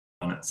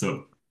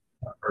So,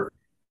 perfect.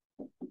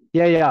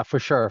 Yeah, for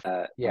sure.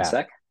 One Yeah.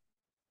 sec.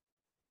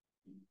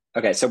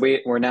 Okay, so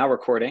we're now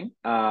recording.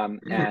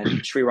 And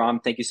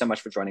Shriram, thank you so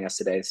much for joining us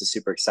today. This is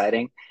super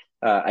exciting.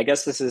 I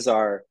guess this is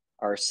our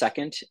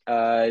second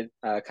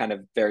kind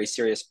of very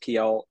serious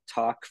PL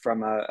talk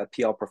from a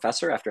PL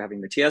professor after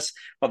having Matthias,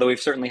 although we've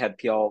certainly had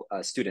PL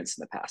students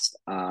in the past.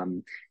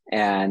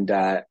 And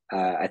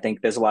I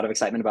think there's a lot of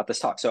excitement about this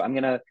talk. So I'm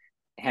going to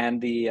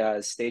hand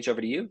the stage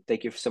over to you.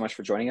 Thank you so much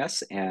for joining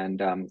us,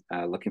 and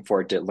looking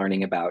forward to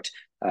learning about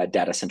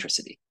data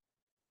centricity.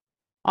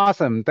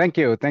 Awesome. Thank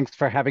you. Thanks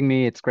for having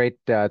me. It's great.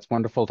 It's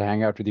wonderful to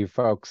hang out with you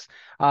folks.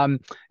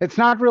 It's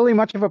not really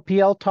much of a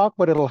PL talk,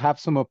 but it'll have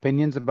some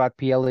opinions about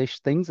PL-ish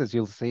things, as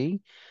you'll see.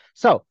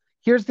 So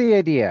here's the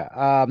idea.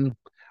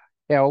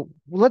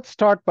 Let's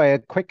start by a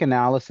quick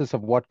analysis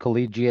of what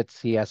collegiate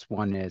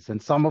CS1 is.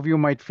 And some of you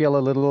might feel a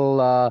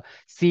little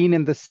seen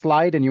in this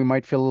slide, and you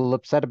might feel a little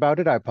upset about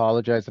it. I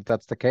apologize if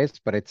that's the case,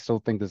 but I still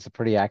think this is a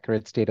pretty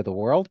accurate state of the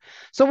world.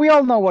 So we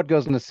all know what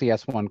goes in the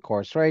CS1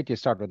 course, right? You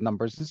start with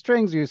numbers and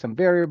strings, you use some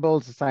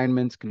variables,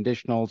 assignments,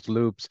 conditionals,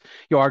 loops.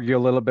 You argue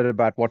a little bit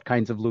about what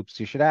kinds of loops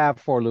you should have,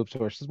 for loops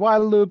versus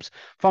while loops,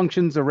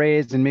 functions,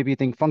 arrays, and maybe you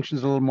think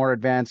functions are a little more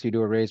advanced. You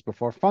do arrays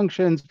before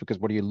functions, because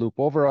what do you loop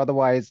over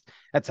otherwise,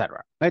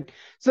 etc. Right?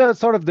 So it's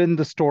sort of been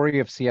the story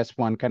of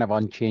CS1 kind of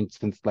unchanged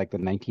since like the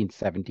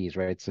 1970s,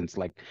 right? Since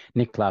like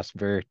Niklas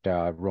Wirth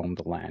roamed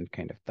the land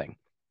kind of thing.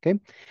 Okay.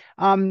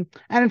 And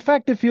in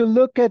fact, if you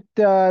look at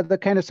the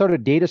kind of sort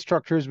of data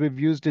structures we've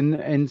used in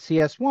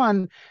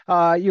CS1,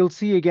 you'll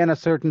see again a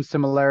certain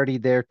similarity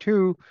there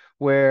too,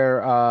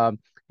 where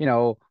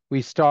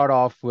we start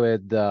off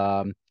with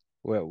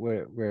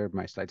where are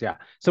my slides? Yeah.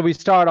 So we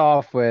start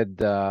off with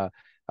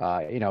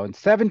in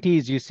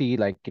 70s, you see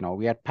like,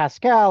 we had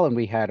Pascal and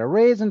we had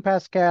arrays in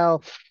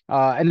Pascal.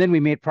 And then we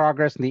made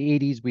progress in the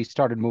 80s. We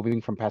started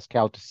moving from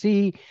Pascal to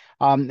C.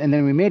 And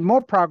then we made more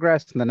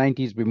progress in the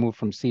 90s. We moved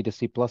from C to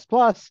C++.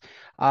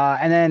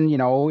 And then,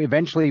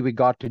 eventually we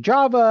got to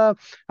Java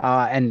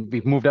and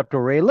we moved up to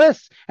array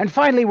lists. And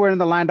finally, we're in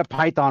the land of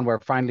Python, where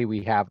finally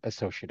we have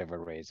associative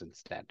arrays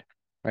instead.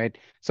 Right.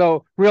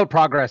 So real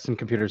progress in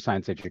computer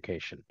science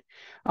education.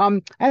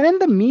 And in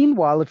the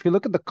meanwhile, if you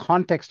look at the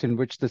context in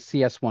which the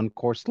CS1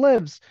 course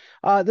lives,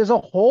 there's a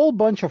whole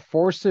bunch of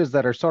forces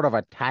that are sort of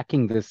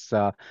attacking this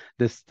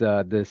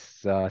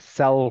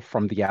cell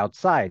from the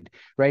outside,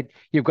 right?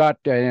 You've got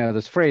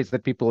this phrase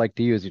that people like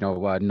to use,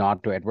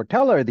 nod to Edward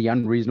Teller, the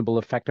unreasonable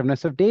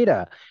effectiveness of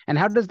data. And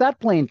how does that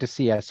play into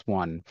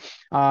CS1?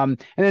 And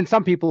then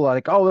some people are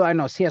like, oh, I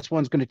know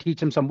CS1 is going to teach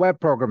them some web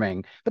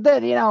programming. But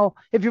then,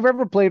 if you've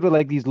ever played with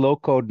like these low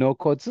code, no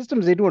code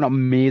systems, they do an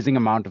amazing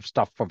amount of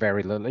stuff for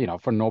very little,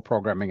 for no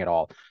programming at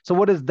all. So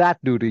what does that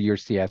do to your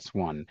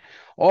CS1?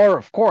 Or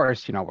of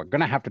course, we're going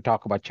to have to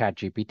talk about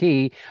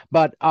ChatGPT,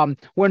 but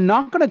we're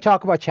not going to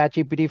talk about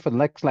ChatGPT for the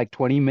next like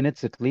 20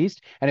 minutes at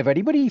least. And if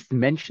anybody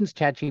mentions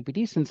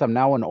ChatGPT, since I'm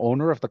now an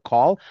owner of the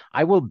call,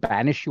 I will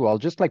banish you. I'll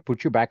just like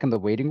put you back in the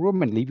waiting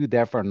room and leave you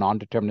there for a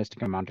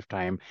non-deterministic amount of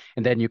time.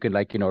 And then you can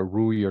like,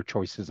 rue your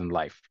choices in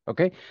life.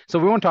 Okay. So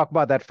we won't talk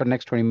about that for the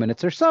next 20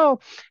 minutes or so.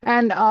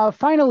 And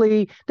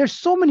finally, there's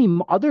so many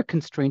other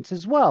constraints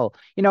as well.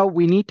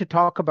 We need to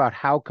talk about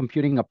how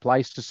computing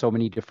applies to so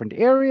many different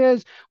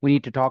areas. We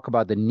need to talk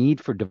about the need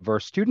for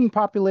diverse student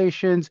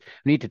populations.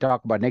 We need to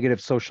talk about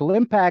negative social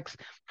impacts.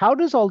 How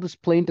does all this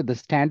play into the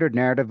standard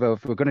narrative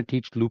of we're going to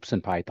teach loops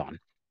in Python,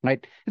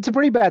 right? It's a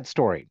pretty bad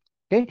story.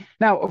 Okay.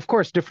 Now, of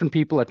course, different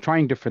people are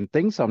trying different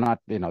things. So I'm not,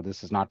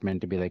 this is not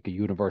meant to be like a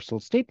universal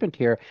statement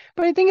here,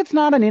 but I think it's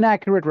not an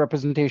inaccurate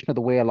representation of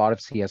the way a lot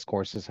of CS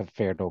courses have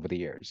fared over the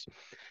years.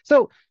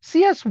 So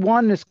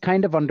CS1 is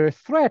kind of under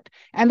threat.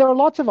 And there are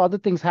lots of other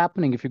things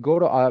happening. If you go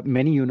to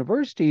many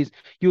universities,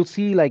 you'll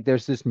see like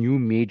there's this new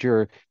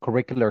major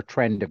curricular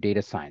trend of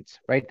data science,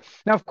 right?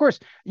 Now, of course,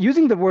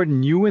 using the word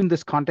new in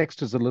this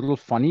context is a little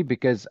funny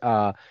because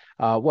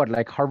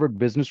like Harvard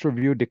Business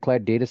Review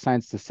declared data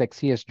science the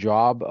sexiest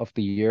job of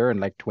the year in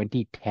like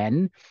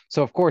 2010.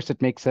 So of course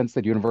it makes sense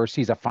that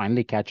universities are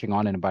finally catching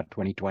on in about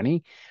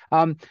 2020.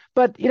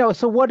 But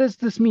so what does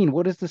this mean?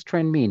 What does this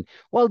trend mean?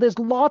 Well, there's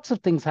lots of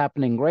things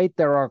happening, right?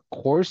 There are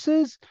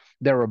courses,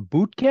 there are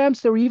boot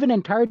camps, there are even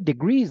entire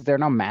degrees. There are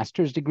now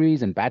master's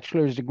degrees and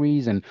bachelor's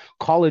degrees and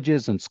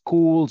colleges and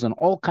schools and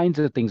all kinds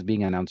of things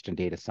being announced in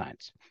data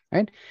science.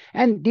 Right.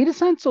 And data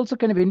science is also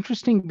kind of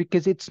interesting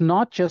because it's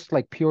not just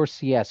like pure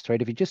CS, right?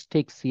 If you just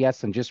take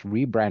CS and just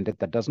rebrand it,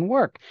 that doesn't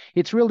work.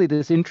 It's really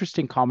this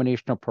interesting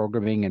combination of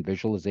programming and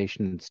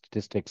visualization and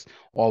statistics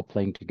all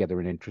playing together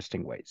in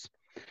interesting ways.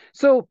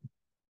 So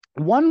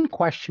one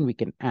question we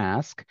can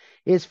ask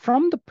is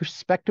from the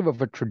perspective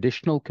of a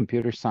traditional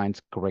computer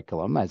science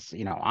curriculum, as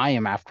you know, I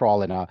am after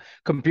all in a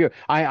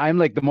I'm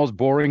like the most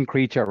boring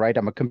creature, right?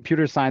 I'm a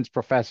computer science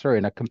professor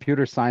in a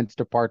computer science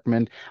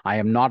department. I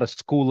am not a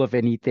school of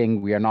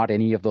anything. We are not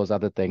any of those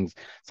other things.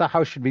 So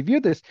how should we view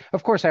this?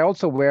 Of course, I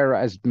also wear,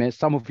 as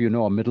some of you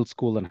know, a middle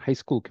school and high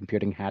school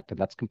computing hat, and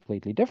that's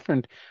completely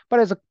different. But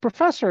as a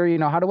professor,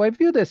 how do I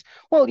view this?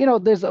 Well,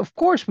 of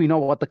course, we know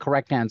what the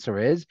correct answer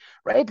is,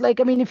 right? Like,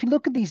 I mean, if you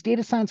look at these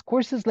data science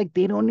courses, like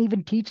they don't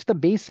even teach the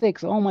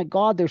basics. Oh my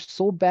God, they're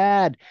so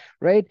bad,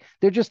 right?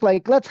 They're just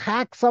like, let's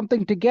hack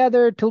something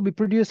together till we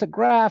produce a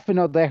graph.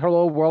 The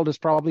hello world is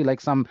probably like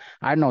some,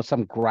 I don't know,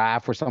 some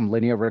graph or some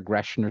linear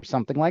regression or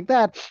something like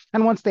that.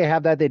 And once they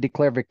have that, they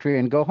declare victory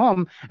and go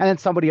home. And then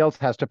somebody else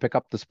has to pick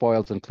up the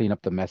spoils and clean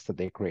up the mess that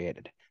they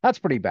created. That's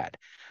pretty bad.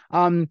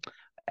 Um,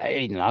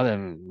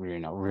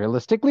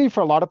 realistically,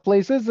 for a lot of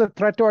places, a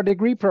threat to our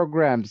degree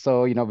program.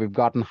 So, we've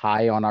gotten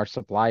high on our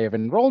supply of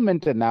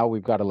enrollment, and now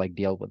we've got to like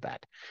deal with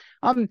that.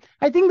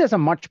 I think there's a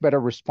much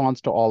better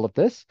response to all of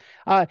this.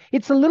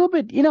 It's a little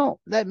bit,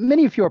 that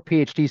many of you are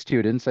PhD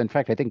students. In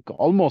fact, I think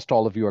almost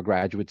all of you are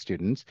graduate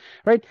students,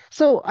 right?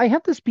 So I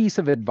have this piece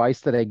of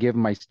advice that I give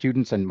my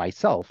students and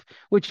myself,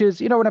 which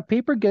is, when a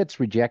paper gets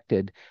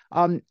rejected,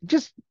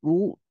 just,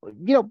 you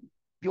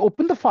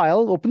open the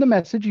file, open the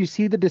message, you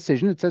see the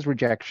decision, it says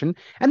rejection,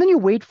 and then you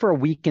wait for a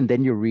week and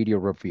then you read your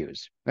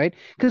reviews, right?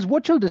 Because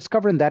what you'll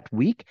discover in that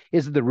week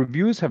is that the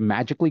reviews have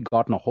magically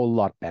gotten a whole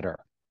lot better.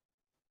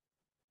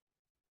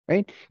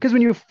 Right? Because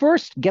when you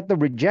first get the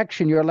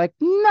rejection, you're like,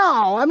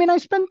 no, I mean, I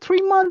spent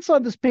 3 months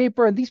on this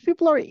paper and these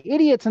people are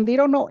idiots and they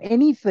don't know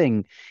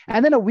anything.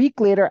 And then a week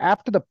later,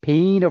 after the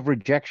pain of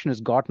rejection has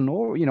gotten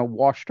over,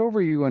 washed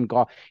over you and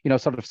got,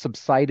 sort of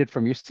subsided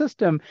from your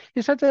system,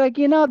 you start to like,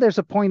 there's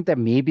a point that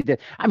maybe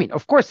that, I mean,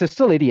 of course, they're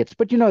still idiots,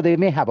 but, they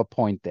may have a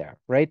point there,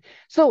 right?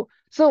 So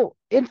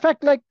in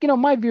fact, like,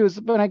 my view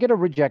is when I get a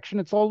rejection,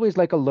 it's always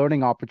like a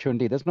learning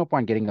opportunity. There's no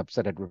point getting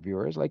upset at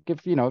reviewers. Like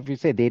if you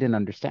say they didn't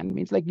understand, it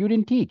means like you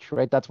didn't teach,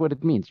 right? That's what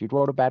it means. You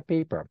wrote a bad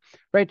paper,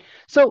 right?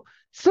 So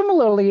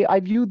similarly, I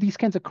view these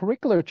kinds of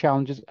curricular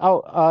challenges.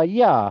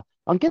 Yeah,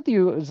 I'll get to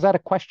you. Is that a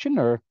question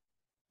or?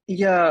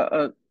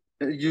 Yeah,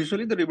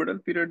 usually the rebuttal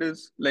period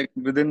is like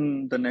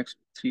within the next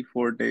 3,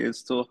 4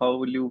 days. So how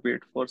will you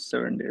wait for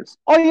 7 days?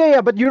 Oh, yeah,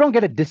 but you don't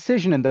get a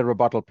decision in the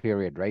rebuttal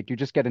period, right? You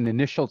just get an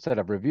initial set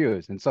of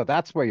reviews. And so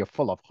that's where you're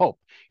full of hope.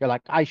 You're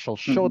like, I shall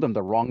show Hmm. them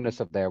the wrongness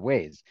of their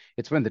ways.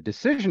 It's when the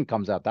decision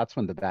comes out, that's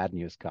when the bad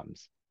news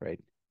comes, right?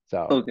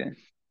 So, Okay.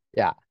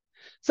 yeah.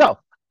 So,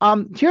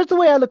 here's the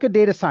way I look at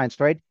data science,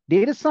 right?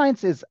 Data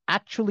science is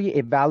actually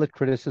a valid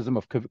criticism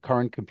of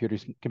current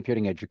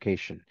computing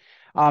education.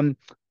 Um,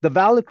 the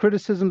valid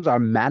criticisms are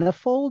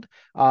manifold.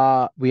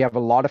 We have a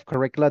lot of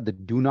curricula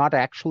that do not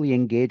actually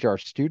engage our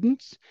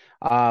students.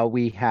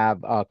 We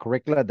have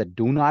curricula that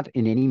do not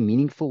in any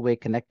meaningful way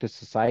connect to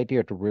society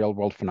or to real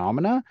world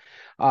phenomena.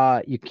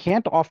 You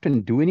can't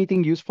often do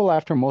anything useful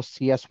after most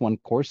CS1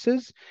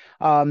 courses.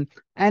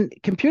 And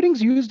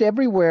computing's used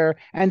everywhere,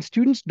 and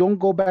students don't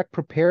go back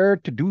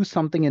prepared to do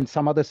something in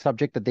some other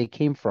subject that they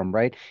came from,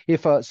 right?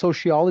 If a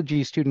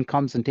sociology student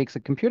comes and takes a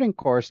computing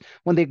course,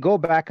 when they go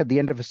back at the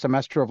end of a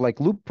semester of like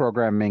loop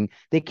programming,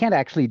 they can't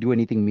actually do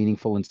anything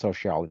meaningful in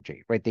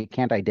sociology, right? They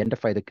can't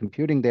identify the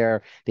computing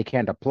there. They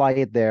can't apply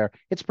it there.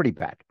 It's pretty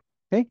bad.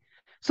 Okay.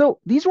 So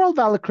these are all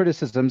valid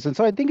criticisms. And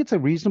so I think it's a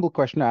reasonable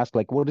question to ask,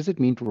 like, what does it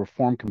mean to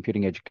reform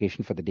computing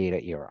education for the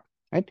data era?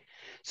 Right.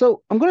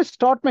 So I'm going to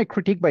start my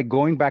critique by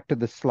going back to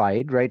the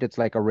slide, right? It's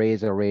like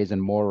arrays,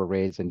 and more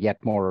arrays, and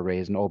yet more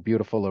arrays, and oh,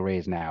 beautiful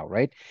arrays now,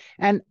 right?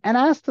 And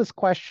ask this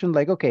question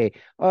like, okay,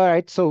 all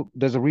right, so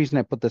there's a reason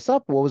I put this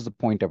up. What was the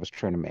point I was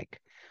trying to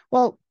make?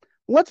 Well,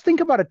 let's think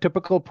about a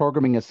typical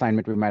programming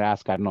assignment we might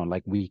ask, I don't know,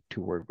 like week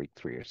 2 or week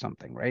 3 or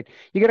something, right?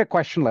 You get a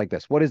question like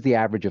this: what is the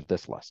average of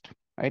this list,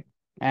 right?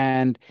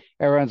 And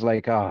everyone's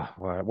like, oh,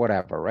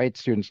 whatever, right?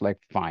 Students like,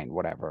 fine,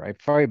 whatever. I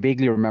very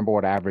vaguely remember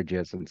what average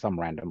is in some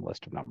random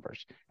list of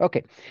numbers.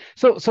 Okay.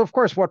 So of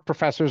course, what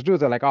professors do,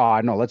 they're like, oh,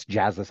 I know, let's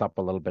jazz this up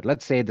a little bit.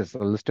 Let's say this is a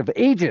list of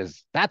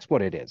ages. That's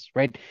what it is,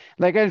 right?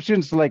 Like, and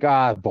students are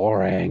like,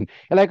 boring.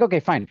 You're like, okay,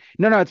 fine.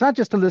 No, it's not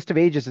just a list of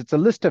ages. It's a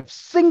list of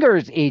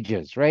singers'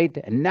 ages, right?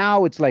 And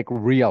now it's like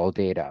real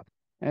data.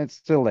 And it's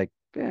still like,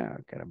 yeah,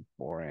 kind of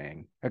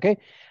boring. Okay.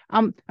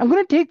 I'm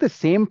going to take the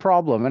same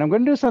problem and I'm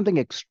going to do something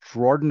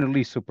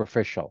extraordinarily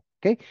superficial.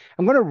 Okay.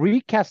 I'm going to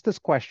recast this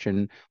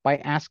question by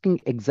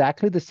asking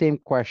exactly the same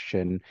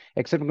question,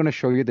 except I'm going to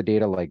show you the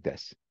data like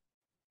this.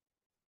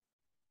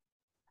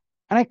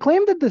 And I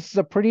claim that this is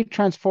a pretty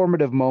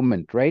transformative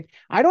moment, right?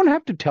 I don't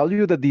have to tell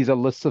you that these are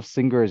lists of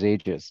singers'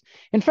 ages.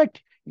 In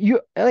fact, you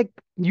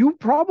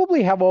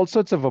probably have all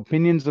sorts of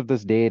opinions of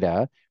this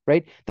data,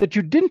 right? That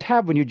you didn't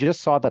have when you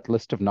just saw that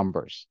list of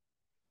numbers.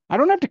 I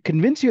don't have to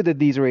convince you that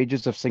these are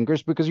ages of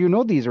singers because you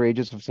know these are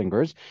ages of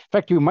singers. In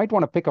fact, you might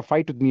want to pick a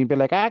fight with me and be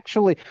like,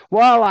 actually,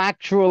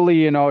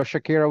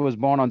 Shakira was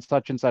born on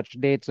such and such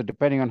date. So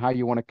depending on how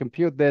you want to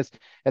compute this,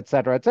 et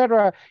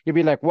cetera, you'd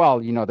be like,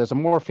 well, there's a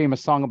more famous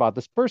song about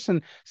this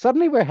person.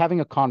 Suddenly we're having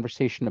a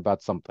conversation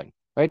about something.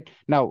 Right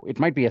now, it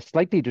might be a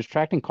slightly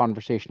distracting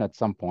conversation at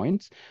some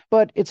points,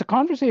 but it's a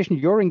conversation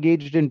you're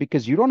engaged in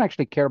because you don't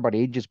actually care about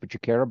ages, but you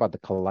care about the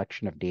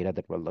collection of data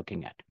that we're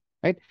looking at,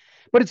 right?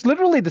 But it's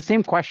literally the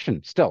same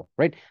question still,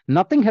 right?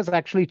 Nothing has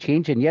actually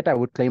changed, and yet I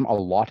would claim a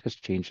lot has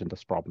changed in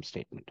this problem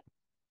statement.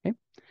 Okay?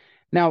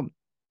 Now,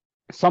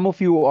 some of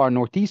you are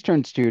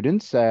Northeastern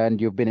students and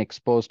you've been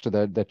exposed to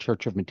the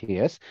Church of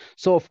Matthias.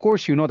 So of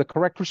course, you know the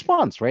correct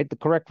response, right? The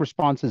correct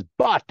response is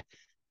but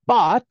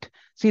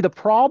see, the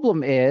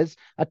problem is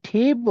a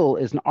table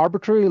is an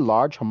arbitrarily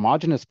large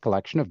homogeneous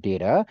collection of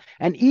data,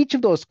 and each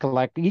of those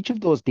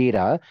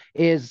data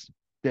is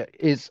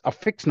a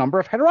fixed number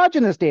of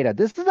heterogeneous data.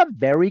 This is a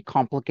very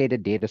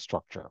complicated data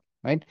structure,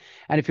 right?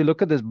 And if you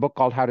look at this book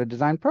called How to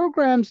Design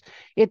Programs,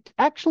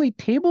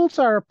 tables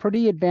are a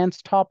pretty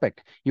advanced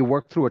topic. You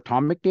work through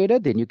atomic data,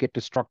 then you get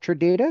to structured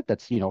data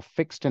that's,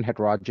 fixed and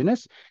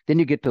heterogeneous. Then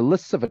you get to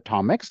lists of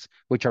atomics,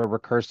 which are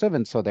recursive,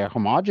 and so they're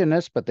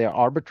homogeneous, but they're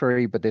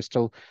arbitrary, but they're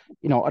still,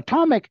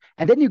 atomic.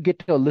 And then you get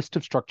to a list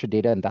of structured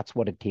data, and that's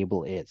what a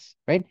table is,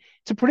 right?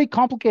 It's a pretty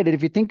complicated.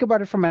 If you think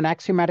about it from an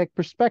axiomatic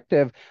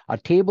perspective, a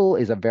table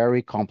is a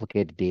very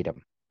complicated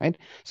datum. Right?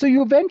 So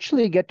you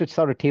eventually get to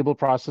sort of table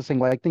processing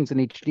like things in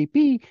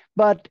HTTP,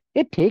 but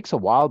it takes a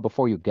while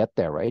before you get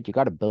there, right? You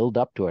got to build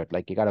up to it.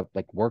 Like you got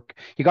to work,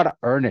 you got to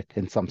earn it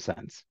in some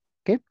sense.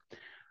 Okay.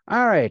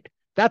 All right.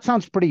 That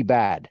sounds pretty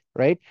bad,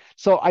 right?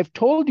 So I've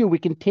told you we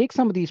can take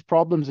some of these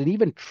problems and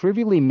even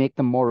trivially make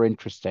them more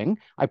interesting.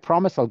 I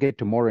promise I'll get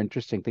to more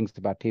interesting things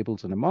about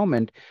tables in a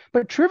moment,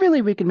 but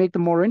trivially we can make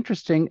them more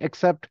interesting,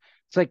 except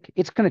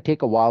it's going to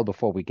take a while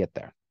before we get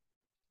there.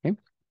 Okay.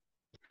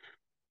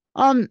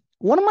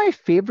 One of my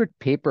favorite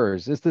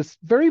papers is this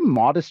very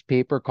modest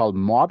paper called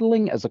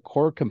Modeling as a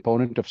Core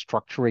Component of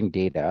Structuring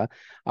Data.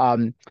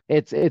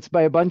 It's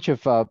by a bunch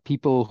of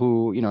people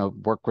who,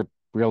 work with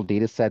real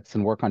data sets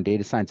and work on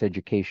data science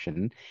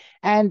education.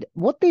 And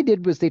what they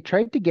did was they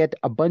tried to get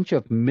a bunch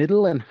of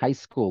middle and high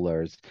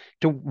schoolers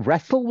to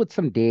wrestle with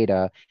some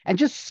data and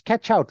just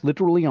sketch out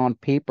literally on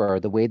paper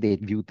the way they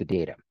viewed the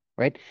data,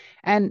 right?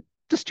 And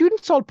the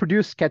students all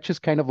produced sketches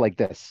kind of like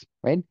this,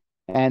 right?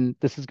 And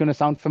this is going to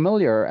sound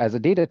familiar as a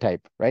data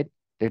type, right?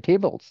 They're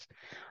tables.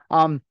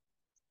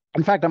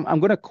 In fact, I'm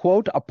going to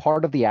quote a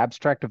part of the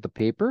abstract of the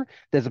paper.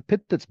 There's a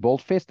bit that's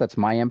boldfaced, that's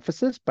my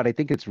emphasis, but I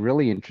think it's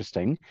really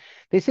interesting.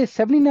 They say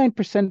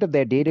 79% of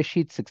their data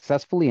sheets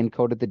successfully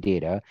encoded the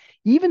data.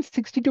 Even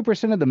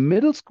 62% of the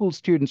middle school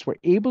students were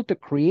able to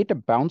create a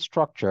bound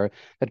structure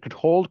that could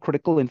hold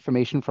critical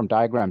information from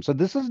diagrams. So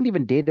this isn't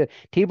even data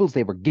tables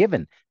they were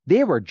given.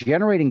 They were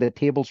generating the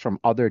tables from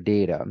other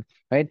data,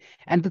 right?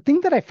 And the thing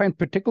that I find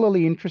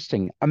particularly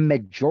interesting, a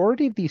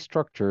majority of these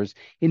structures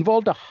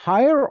involved a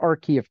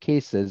hierarchy of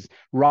cases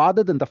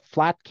rather than the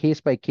flat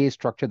case-by-case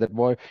structure that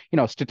more,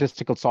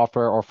 statistical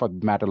software or for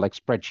the matter like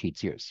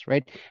spreadsheets use,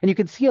 right? And you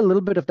can see a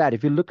little bit of that.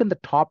 If you look in the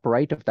top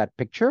right of that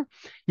picture,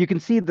 you can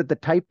see that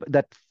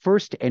that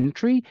first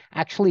entry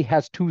actually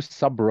has two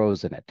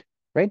sub-rows in it,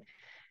 right?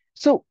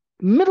 So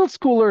middle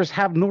schoolers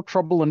have no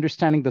trouble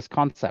understanding this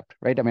concept,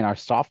 right? I mean, our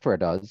software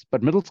does,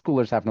 but middle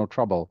schoolers have no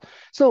trouble.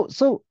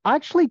 So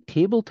actually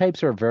table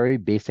types are a very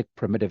basic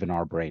primitive in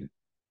our brain.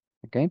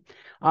 Okay.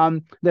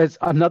 There's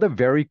another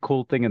very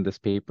cool thing in this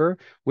paper,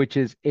 which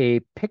is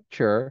a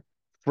picture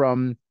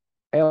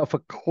of a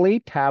clay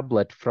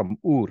tablet from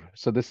Ur.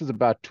 So this is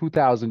about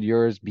 2000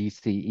 years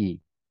BCE.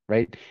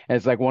 Right? And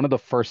it's like one of the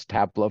first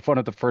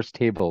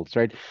tables,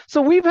 right?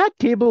 So we've had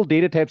table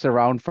data types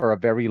around for a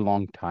very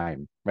long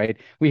time, right?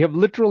 We have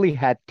literally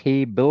had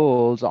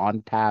tables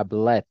on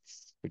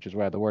tablets, which is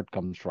where the word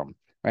comes from,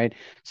 right?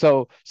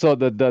 So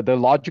the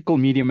logical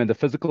medium and the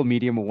physical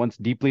medium were once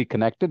deeply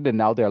connected, and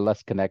now they're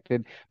less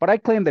connected. But I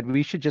claim that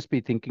we should just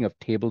be thinking of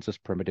tables as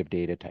primitive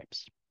data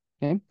types.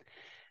 Okay.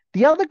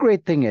 The other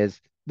great thing is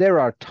there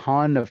are a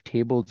ton of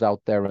tables out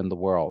there in the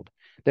world.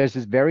 There's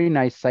this very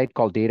nice site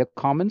called Data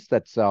Commons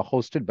that's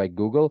hosted by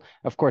Google.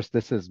 Of course,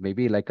 this is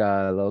maybe like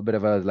a little bit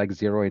of a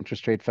zero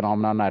interest rate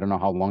phenomenon. I don't know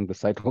how long the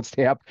site will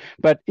stay up,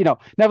 but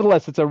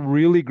nevertheless, it's a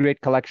really great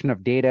collection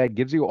of data. It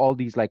gives you all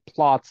these like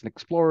plots and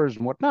explorers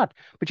and whatnot,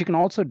 but you can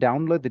also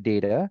download the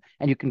data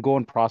and you can go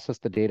and process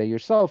the data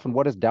yourself. And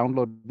what does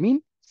download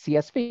mean?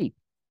 CSV,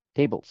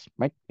 tables,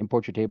 right?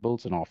 Import your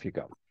tables and off you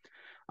go.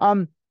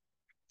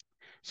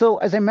 So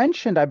as I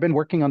mentioned, I've been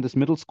working on this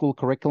middle school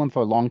curriculum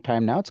for a long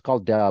time now. It's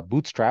called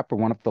Bootstrap. We're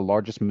one of the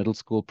largest middle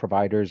school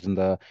providers in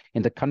the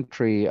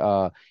country.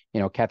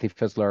 Kathy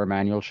Fizzler,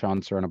 Emmanuel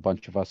Schanzer, and a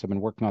bunch of us have been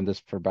working on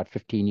this for about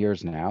 15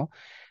 years now.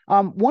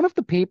 One of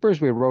the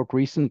papers we wrote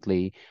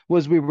recently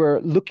was we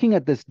were looking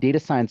at this data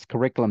science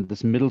curriculum,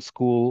 this middle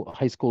school,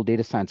 high school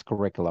data science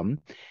curriculum.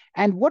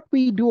 And what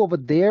we do over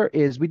there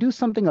is we do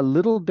something a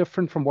little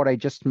different from what I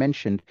just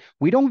mentioned.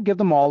 We don't give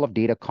them all of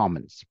Data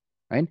Commons.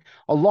 right?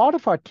 A lot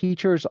of our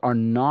teachers are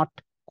not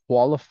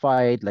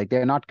qualified, like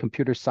they're not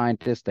computer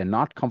scientists, they're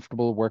not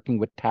comfortable working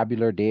with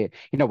tabular data,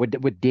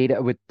 with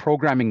data, with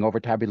programming over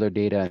tabular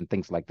data and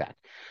things like that.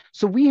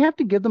 So we have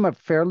to give them a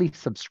fairly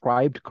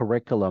subscribed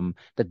curriculum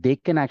that they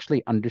can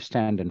actually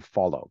understand and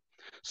follow.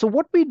 So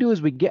what we do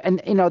is we get,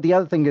 and the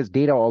other thing is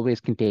data always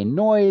contain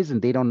noise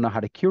and they don't know how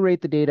to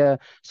curate the data.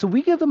 So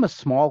we give them a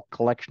small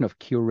collection of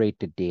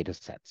curated data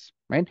sets,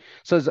 right?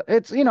 So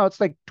it's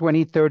like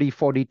 20, 30,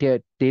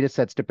 40 data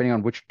sets, depending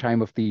on which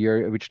time of the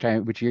year,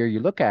 which year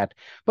you look at.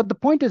 But the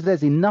point is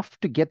there's enough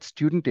to get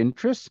student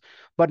interest,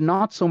 but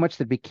not so much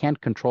that we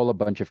can't control a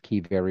bunch of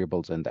key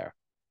variables in there.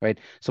 Right.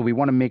 So we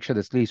want to make sure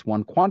there's at least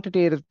one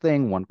quantitative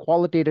thing, one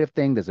qualitative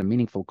thing, there's a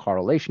meaningful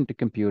correlation to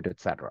compute, et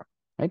cetera.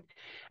 Right?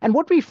 And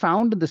what we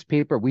found in this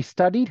paper, we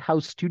studied how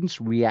students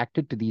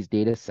reacted to these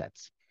data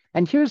sets.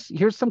 And here's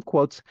some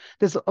quotes.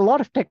 There's a lot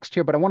of text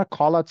here, but I want to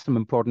call out some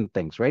important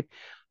things, right?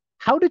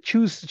 How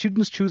to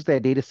students choose their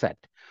data set.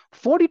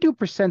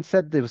 42%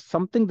 said there was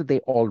something that they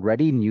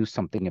already knew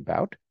something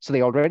about, so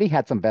they already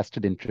had some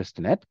vested interest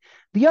in it.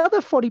 The other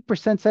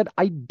 40% said,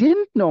 I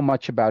didn't know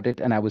much about it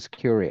and I was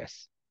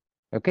curious.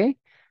 Okay?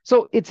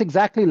 So it's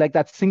exactly like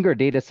that Singer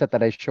data set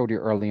that I showed you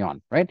early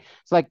on, right?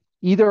 It's like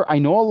either I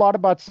know a lot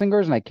about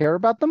singers and I care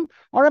about them,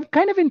 or I'm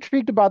kind of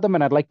intrigued about them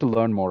and I'd like to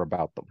learn more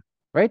about them,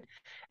 right?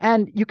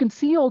 And you can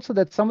see also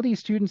that some of these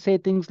students say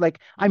things like,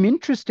 I'm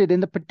interested in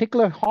the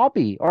particular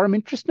hobby, or I'm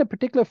interested in a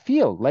particular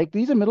field. Like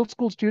these are middle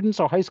school students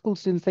or high school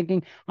students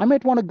thinking, I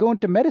might want to go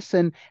into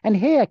medicine, and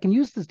hey, I can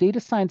use this data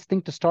science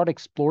thing to start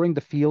exploring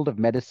the field of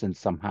medicine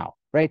somehow,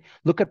 right?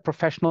 Look at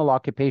professional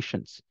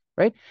occupations,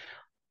 right?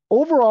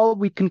 Overall,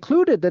 we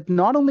concluded that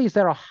not only is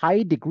there a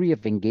high degree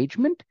of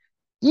engagement,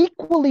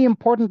 equally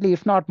importantly,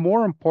 if not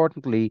more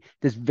importantly,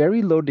 there's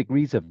very low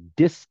degrees of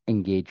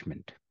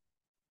disengagement.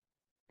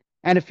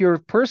 And if you're a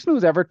person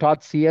who's ever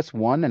taught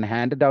CS1 and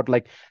handed out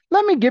like,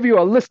 let me give you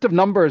a list of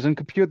numbers and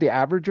compute the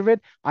average of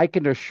it, I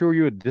can assure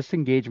you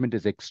disengagement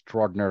is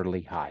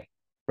extraordinarily high,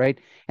 right?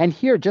 And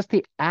here, just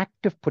the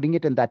act of putting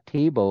it in that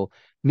table,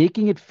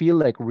 making it feel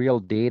like real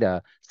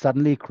data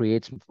suddenly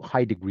creates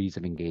high degrees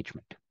of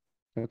engagement,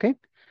 okay?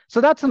 So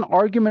that's an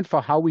argument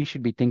for how we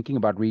should be thinking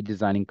about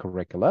redesigning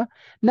curricula.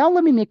 Now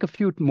let me make a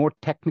few more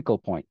technical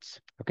points,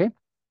 okay?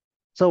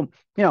 So,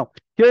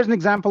 here's an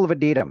example of a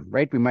datum,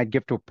 right? We might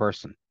give to a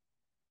person.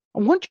 I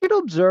want you to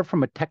observe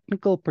from a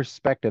technical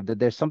perspective that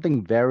there's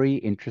something very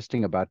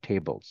interesting about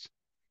tables.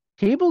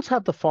 Tables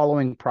have the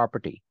following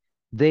property.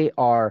 They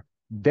are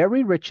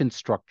very rich in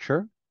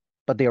structure,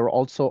 but they are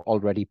also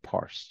already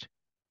parsed.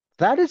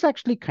 That is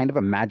actually kind of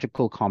a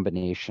magical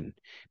combination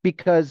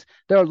because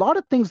there are a lot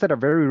of things that are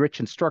very rich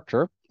in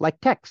structure,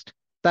 like text,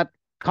 that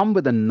come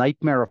with a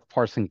nightmare of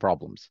parsing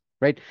problems,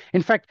 right?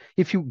 In fact,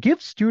 if you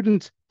give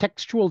students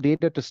textual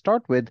data to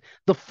start with,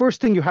 the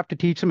first thing you have to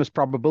teach them is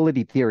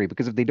probability theory,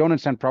 because if they don't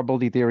understand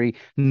probability theory,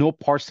 no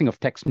parsing of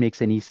text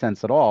makes any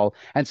sense at all.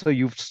 And so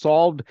you've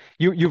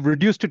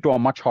reduced it to a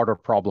much harder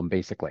problem,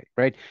 basically,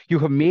 right? You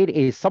have made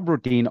a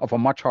subroutine of a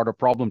much harder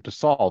problem to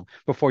solve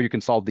before you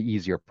can solve the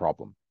easier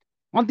problem.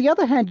 On the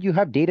other hand, you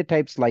have data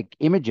types like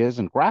images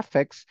and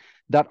graphics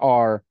that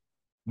are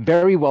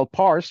very well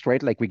parsed,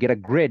 right? Like we get a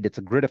grid, it's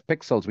a grid of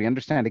pixels. We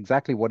understand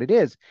exactly what it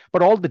is,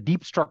 but all the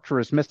deep structure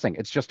is missing.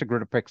 It's just a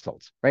grid of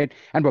pixels, right?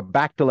 And we're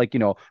back to like,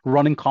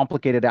 running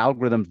complicated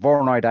algorithms,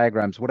 Voronoi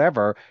diagrams,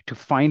 whatever, to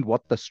find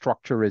what the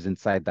structure is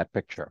inside that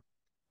picture.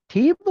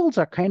 Tables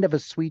are kind of a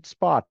sweet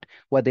spot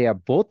where they are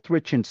both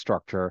rich in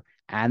structure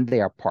and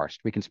they are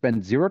parsed. We can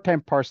spend zero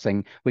time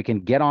parsing. We can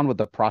get on with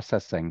the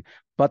processing,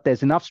 but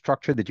there's enough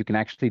structure that you can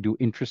actually do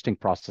interesting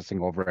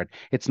processing over it.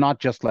 It's not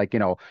just like,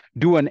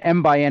 do an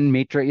M by N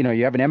matrix,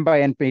 you have an M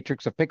by N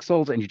matrix of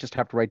pixels and you just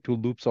have to write 2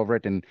 loops over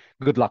it and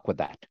good luck with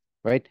that,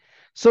 right?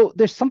 So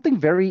there's something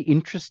very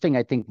interesting,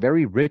 I think,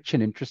 very rich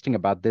and interesting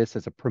about this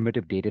as a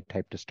primitive data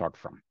type to start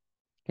from,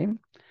 okay?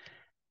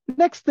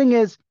 Next thing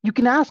is you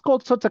can ask all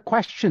sorts of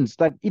questions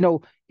that,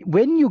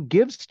 when you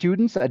give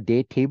students a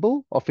day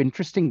table of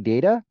interesting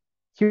data,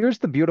 here's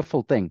the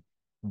beautiful thing.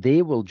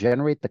 They will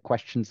generate the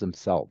questions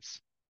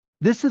themselves.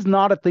 This is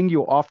not a thing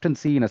you often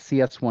see in a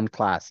CS1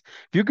 class.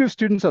 If you give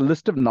students a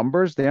list of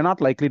numbers, they're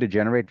not likely to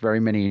generate very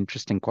many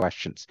interesting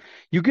questions.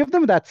 You give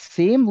them that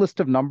same list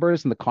of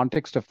numbers in the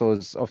context of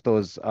those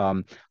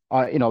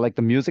like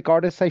the music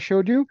artists I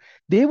showed you,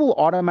 they will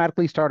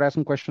automatically start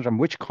asking questions on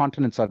which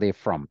continents are they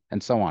from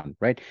and so on,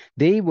 right?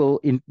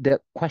 The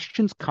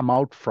questions come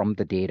out from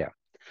the data.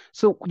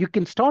 So you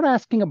can start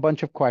asking a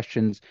bunch of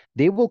questions.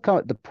 The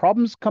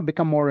problems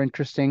become more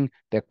interesting.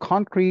 They're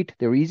concrete.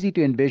 They're easy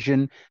to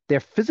envision. They're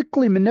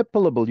physically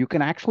manipulable. You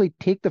can actually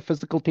take the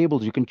physical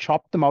tables. You can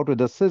chop them out with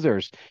the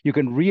scissors. You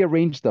can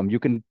rearrange them. You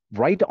can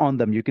write on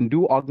them. You can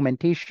do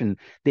augmentation.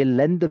 They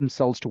lend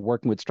themselves to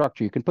working with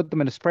structure. You can put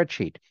them in a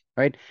spreadsheet,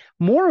 right?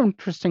 More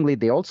interestingly,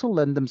 they also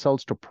lend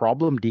themselves to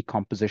problem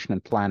decomposition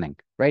and planning,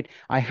 right?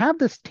 I have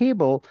this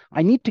table.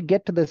 I need to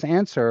get to this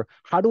answer.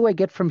 How do I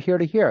get from here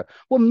to here?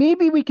 Well,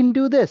 maybe we can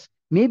do this.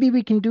 Maybe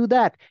we can do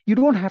that. You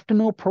don't have to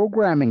know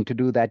programming to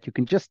do that. You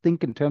can just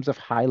think in terms of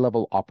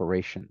high-level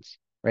operations,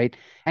 right?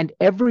 And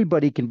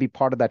everybody can be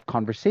part of that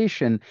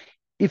conversation.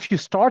 If you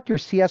start your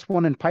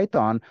CS1 in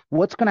Python,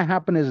 what's going to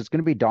happen is it's going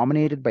to be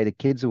dominated by the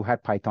kids who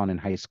had Python in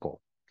high school.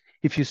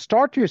 If you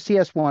start your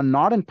CS1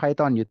 not in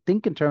Python, you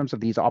think in terms of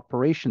these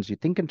operations, you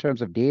think in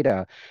terms of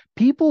data,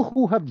 people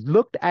who have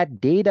looked at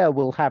data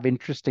will have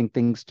interesting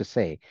things to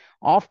say.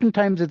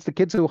 Oftentimes, it's the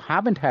kids who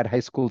haven't had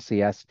high school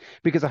CS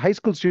because the high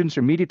school students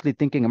are immediately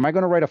thinking, am I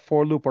going to write a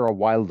for loop or a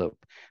while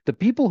loop? The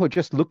people who are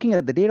just looking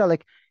at the data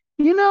like,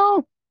 you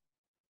know,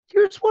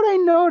 here's what I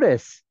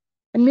notice.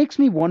 It makes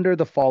me wonder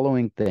the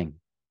following thing,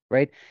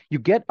 right? You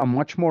get a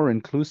much more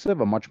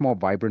inclusive, a much more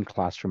vibrant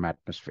classroom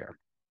atmosphere.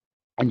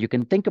 And you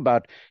can think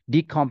about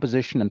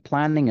decomposition and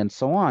planning and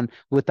so on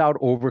without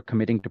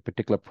overcommitting to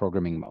particular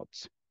programming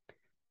modes.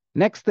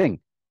 Next thing,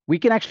 we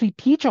can actually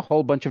teach a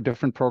whole bunch of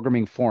different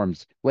programming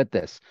forms with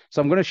this.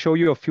 So I'm going to show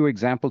you a few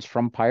examples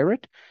from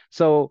Pirate.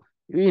 So,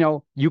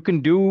 you can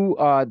do,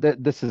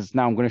 this is,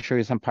 now I'm going to show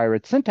you some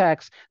Pirate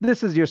syntax.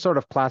 This is your sort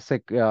of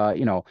classic,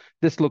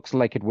 this looks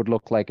like it would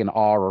look like in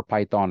R or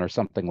Python or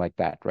something like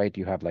that, right?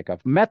 You have like a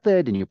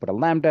method and you put a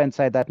lambda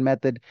inside that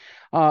method.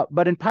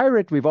 But in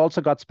Pirate, we've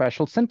also got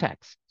special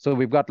syntax. So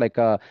we've got like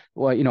a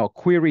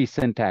query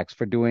syntax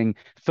for doing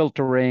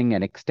filtering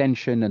and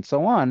extension and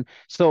so on.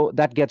 So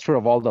that gets rid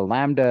of all the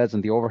lambdas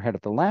and the overhead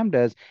of the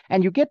lambdas.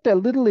 And you get a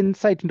little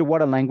insight into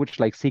what a language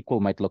like SQL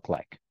might look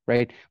like,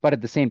 right? But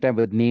at the same time,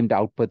 with named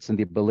outputs and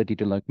the ability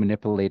to like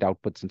manipulate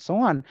outputs and so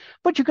on.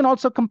 But you can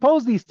also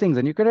compose these things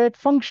and you can write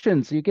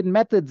functions, you get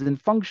methods and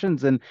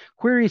functions and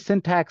query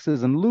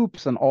syntaxes and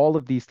loops and all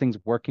of these things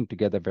working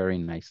together very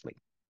nicely,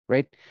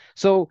 right?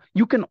 So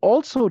you can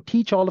also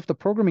teach all of the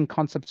programming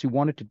concepts you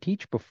wanted to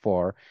teach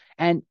before.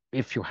 And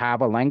if you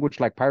have a language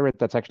like Pirate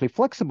that's actually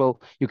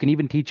flexible, you can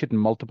even teach it in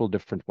multiple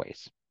different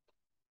ways.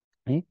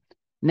 Okay?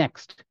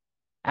 Next,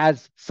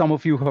 as some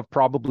of you have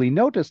probably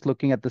noticed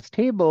looking at this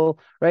table,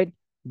 right,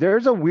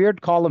 there's a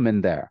weird column in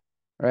there,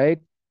 right?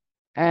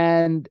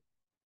 And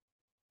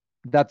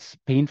that's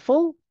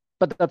painful,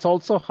 but that's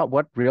also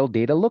what real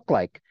data look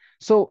like.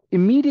 So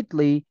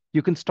immediately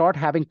you can start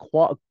having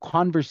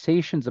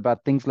conversations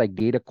about things like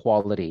data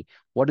quality.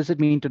 What does it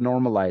mean to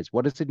normalize?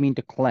 What does it mean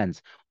to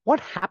cleanse? What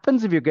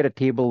happens if you get a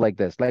table like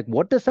this? Like,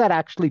 what does that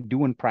actually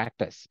do in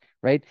practice,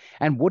 right?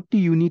 And what do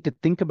you need to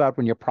think about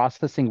when you're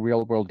processing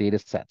real-world data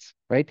sets,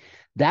 right?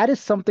 That is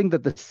something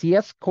that the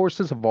CS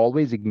courses have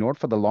always ignored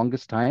for the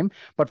longest time,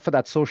 but for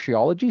that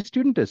sociology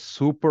student is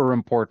super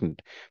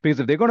important.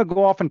 Because if they're going to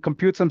go off and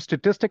compute some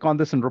statistic on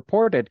this and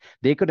report it,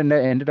 they could end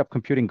ended up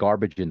computing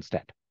garbage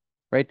instead,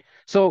 right?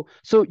 So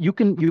you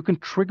can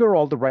trigger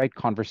all the right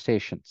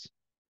conversations.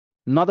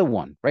 Another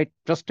one, right?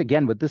 Just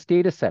again with this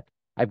data set,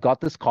 I've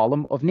got this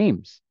column of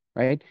names,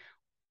 right?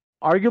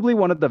 Arguably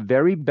one of the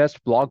very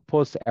best blog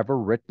posts ever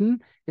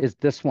written is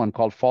this one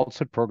called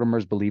Falsehood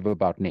Programmers Believe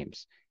About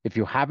Names. If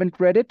you haven't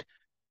read it,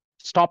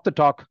 stop the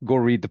talk, go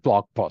read the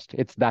blog post.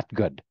 It's that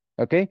good.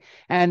 Okay.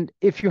 And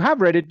if you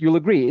have read it, you'll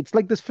agree. It's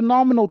like this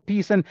phenomenal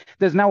piece. And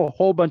there's now a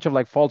whole bunch of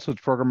like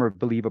falsehoods programmers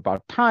believe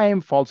about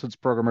time, falsehoods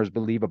programmers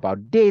believe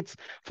about dates,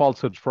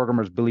 falsehoods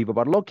programmers believe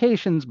about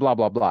locations, blah,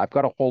 blah, blah. I've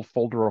got a whole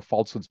folder of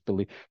falsehoods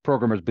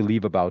programmers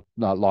believe about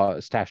law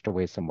stashed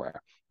away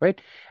somewhere. Right.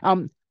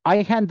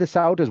 I hand this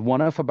out as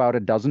one of about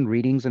a dozen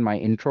readings in my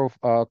intro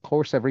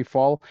course every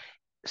fall.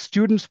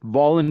 Students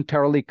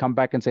voluntarily come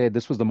back and say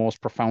this was the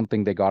most profound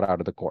thing they got out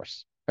of the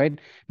course, right?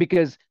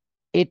 Because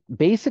it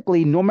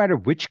basically, no matter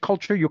which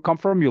culture you come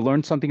from, you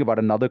learn something about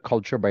another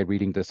culture by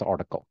reading this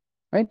article,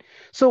 right?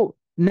 So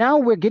now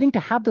we're getting to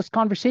have this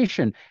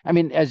conversation. I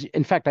mean,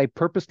 in fact, I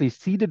purposely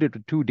seeded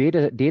it to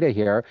data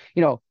here,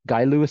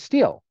 Guy Lewis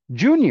Steele,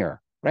 Jr.,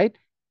 right?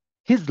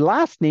 His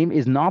last name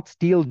is not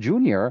Steele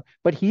Jr.,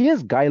 but he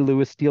is Guy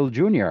Lewis Steele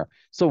Jr.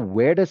 So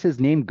where does his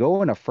name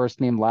go in a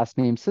first name, last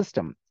name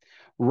system?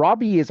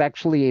 Robbie is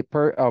actually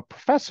a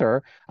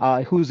professor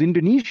who's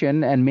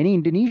Indonesian, and many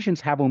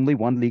Indonesians have only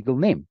one legal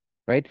name,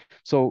 right?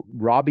 So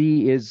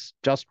Robbie is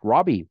just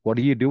Robbie. What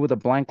do you do with a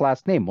blank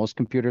last name? Most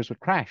computers would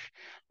crash.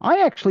 I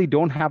actually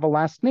don't have a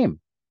last name.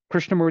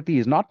 Krishnamurthi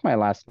is not my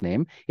last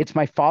name. It's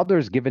my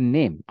father's given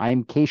name.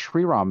 I'm K.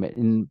 Shriram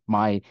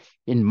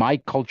in my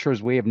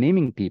culture's way of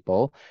naming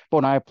people. But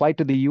when I applied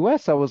to the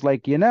US, I was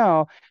like, if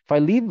I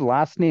leave the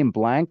last name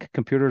blank,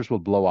 computers will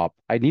blow up.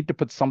 I need to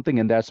put something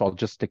in there, so I'll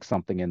just stick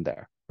something in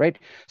there, right?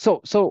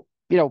 So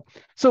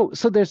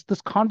there's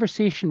this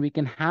conversation we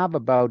can have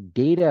about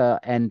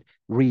data and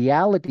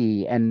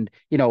reality and,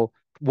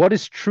 what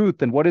is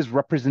truth and what is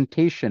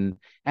representation?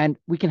 And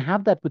we can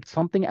have that with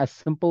something as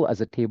simple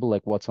as a table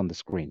like what's on the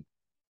screen,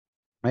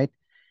 right?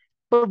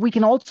 But we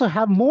can also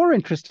have more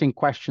interesting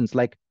questions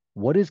like,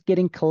 what is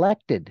getting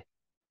collected?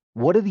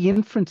 What are the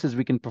inferences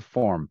we can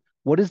perform?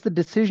 What is the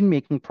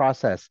decision-making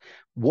process?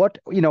 What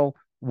are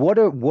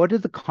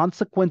the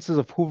consequences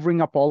of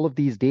hoovering up all of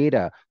these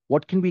data?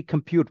 What can we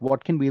compute?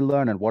 What can we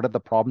learn? And what are the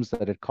problems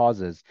that it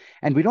causes?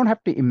 And we don't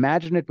have to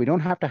imagine it. We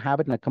don't have to have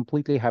it in a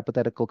completely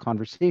hypothetical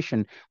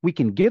conversation. We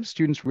can give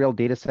students real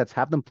data sets,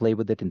 have them play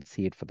with it and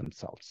see it for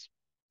themselves,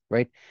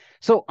 right?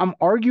 So I'm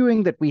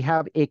arguing that we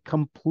have a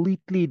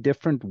completely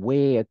different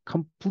way, a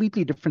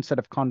completely different set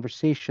of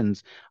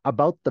conversations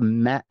about the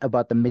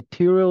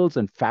materials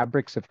and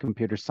fabrics of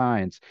computer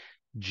science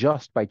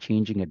just by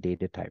changing a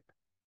data type.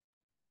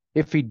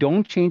 If we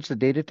don't change the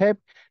data type,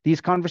 these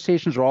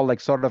conversations are all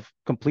like sort of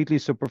completely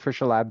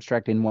superficial,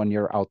 abstract, in one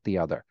ear, out the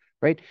other,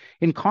 right?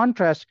 In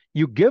contrast,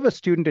 you give a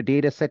student a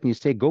data set and you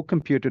say, go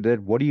compute it.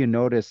 What do you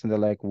notice? And they're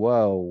like,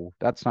 whoa,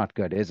 that's not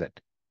good, is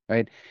it?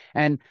 Right?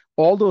 And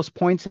all those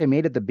points I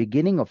made at the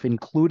beginning of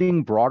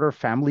including broader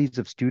families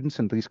of students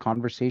in these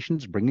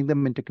conversations, bringing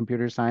them into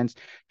computer science,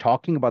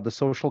 talking about the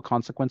social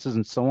consequences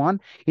and so on,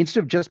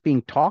 instead of just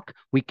being talk,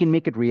 we can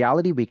make it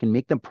reality. We can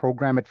make them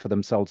program it for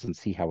themselves and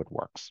see how it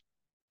works.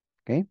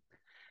 Okay.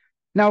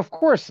 Now, of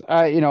course,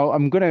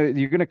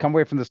 you're gonna come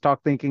away from this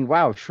talk thinking,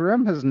 wow,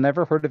 Shriram has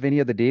never heard of any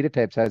of the data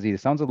types, has he? It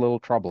sounds a little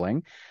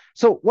troubling.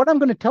 So what I'm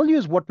going to tell you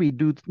is what we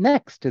do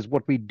next is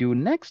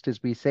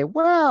we say,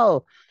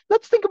 well,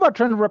 let's think about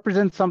trying to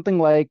represent something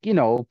like,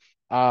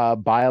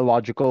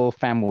 biological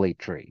family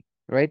tree,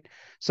 right?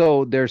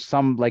 So there's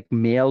some like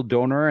male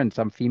donor and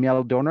some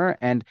female donor,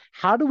 and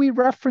how do we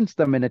reference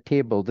them in a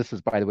table? This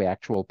is, by the way,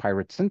 actual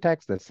pirate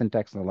syntax, the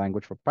syntax in the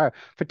language for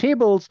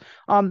tables.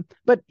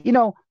 But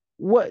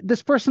what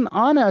this person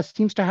Anna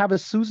seems to have a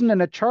Susan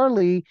and a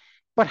Charlie,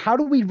 but how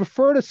do we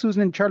refer to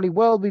Susan and Charlie?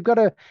 Well,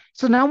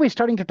 so now we're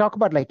starting to talk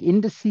about like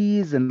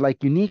indices and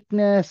like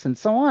uniqueness and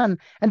so on.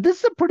 And this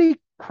is a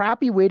pretty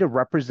crappy way to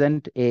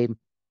represent a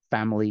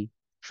family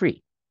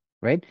tree,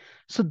 right?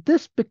 So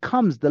this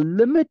becomes the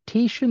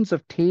limitations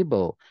of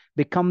table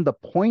become the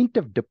point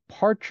of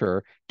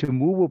departure to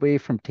move away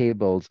from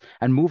tables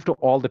and move to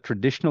all the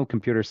traditional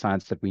computer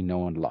science that we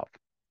know and love.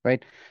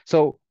 Right?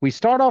 So we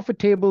start off with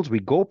tables, we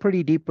go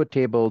pretty deep with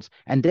tables,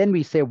 and then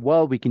we say,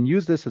 well, we can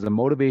use this as a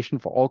motivation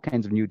for all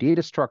kinds of new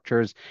data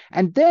structures.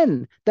 And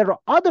then there are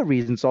other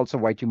reasons also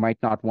why you might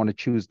not want to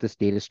choose this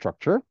data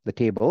structure, the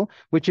table,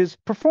 which is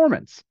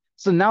performance.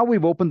 So now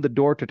we've opened the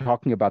door to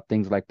talking about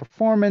things like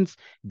performance,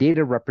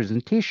 data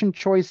representation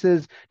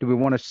choices. Do we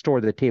want to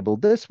store the table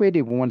this way?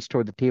 Do we want to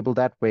store the table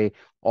that way?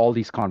 All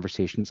these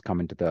conversations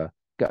come in,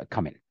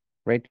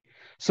 right?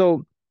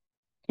 So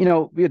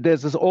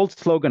there's this old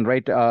slogan,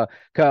 right? About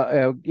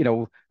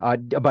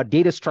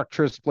data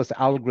structures plus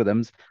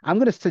algorithms. I'm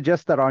going to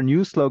suggest that our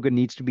new slogan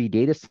needs to be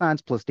data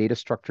science plus data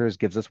structures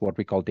gives us what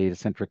we call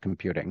data-centric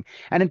computing.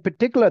 And in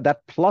particular,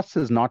 that plus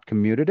is not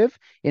commutative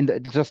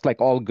just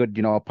like all good,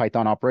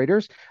 Python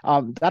operators.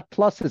 That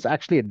plus is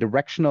actually a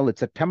directional,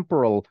 it's a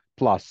temporal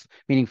plus,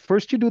 meaning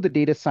first you do the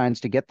data science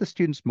to get the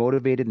students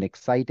motivated and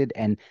excited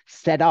and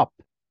set up.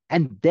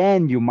 And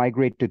then you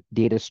migrate to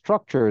data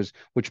structures,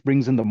 which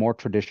brings in the more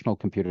traditional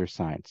computer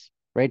science,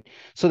 right?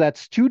 So that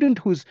student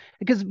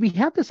because we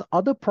have this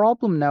other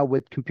problem now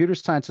with computer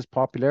science's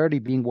popularity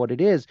being what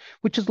it is,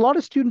 which is a lot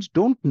of students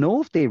don't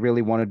know if they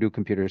really want to do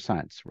computer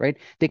science, right?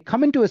 They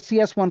come into a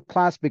CS1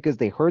 class because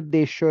they heard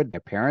they should, their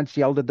parents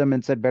yelled at them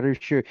and said,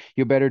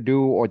 you better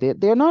do, or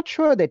they're not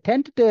sure, they're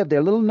tentative,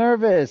 they're a little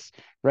nervous,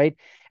 right?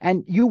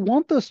 And you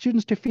want those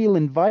students to feel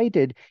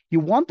invited.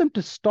 You want them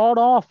to start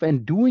off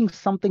and doing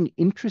something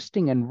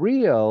interesting and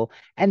real,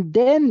 and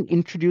then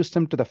introduce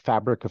them to the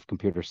fabric of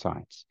computer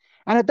science.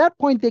 And at that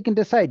point, they can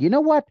decide, you know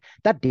what,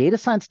 that data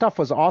science stuff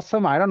was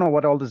awesome. I don't know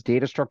what all this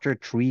data structure,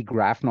 tree,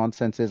 graph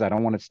nonsense is. I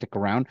don't want to stick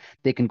around.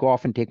 They can go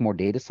off and take more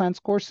data science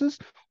courses,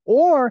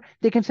 or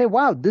they can say,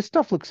 wow, this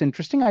stuff looks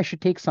interesting. I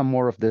should take some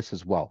more of this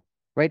as well,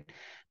 right?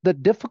 The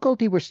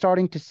difficulty we're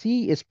starting to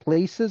see is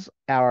places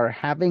are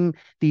having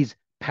these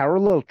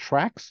parallel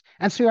tracks.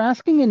 And so you're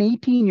asking an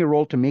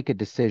 18-year-old to make a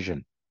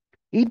decision.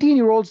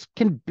 18-year-olds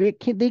can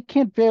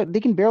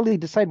barely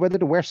decide whether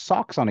to wear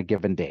socks on a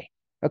given day.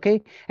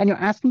 Okay. And you're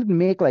asking them to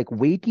make like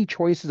weighty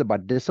choices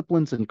about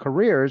disciplines and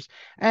careers.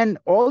 And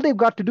all they've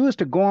got to do is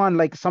to go on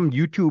like some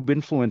YouTube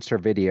influencer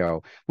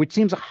video, which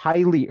seems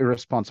highly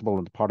irresponsible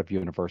on the part of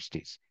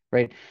universities.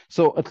 Right.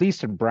 So at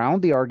least at Brown,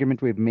 the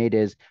argument we've made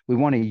is we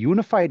want a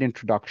unified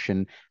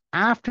introduction.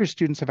 After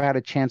students have had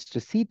a chance to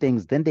see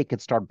things, then they can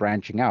start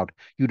branching out.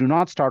 You do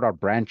not start out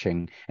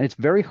branching, and it's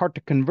very hard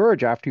to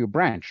converge after you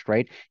branch,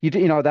 right?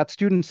 That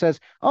student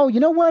says, oh, you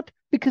know what?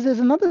 Because there's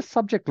another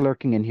subject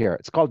lurking in here.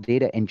 It's called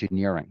data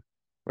engineering,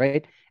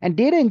 right? And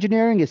data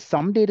engineering is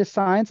some data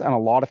science and a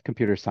lot of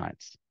computer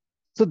science.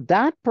 So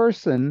that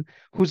person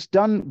goes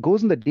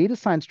in the data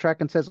science track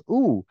and says,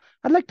 ooh,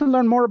 I'd like to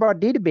learn more about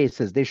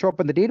databases. They show up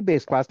in the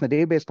database class, and the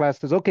database class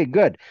says, okay,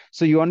 good.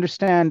 So you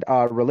understand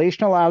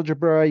relational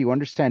algebra, you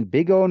understand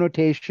big O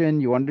notation,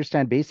 you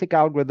understand basic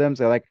algorithms.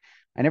 They're like,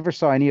 I never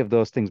saw any of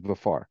those things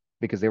before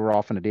because they were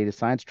off in a data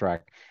science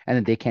track, and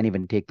then they can't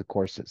even take the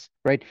courses,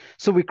 right?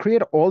 So we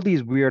create all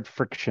these weird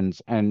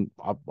frictions, and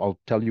I'll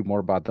tell you more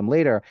about them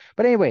later.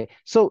 But anyway,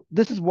 so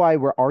this is why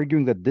we're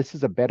arguing that this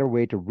is a better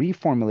way to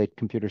reformulate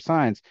computer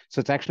science,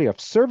 so it's actually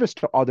of service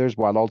to others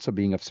while also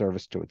being of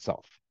service to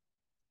itself.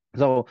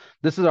 So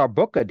this is our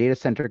book, A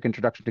Data-Centric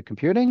Introduction to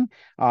Computing.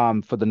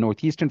 For the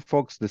Northeastern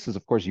folks, this is,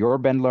 of course, your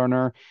Ben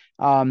Lerner.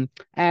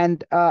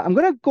 And I'm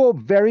going to go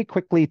very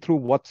quickly through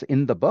what's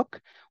in the book.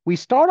 We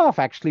start off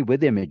actually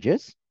with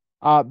images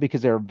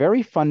because they're a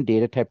very fun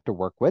data type to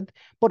work with,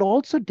 but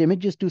also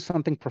images do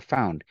something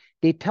profound.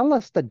 They tell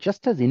us that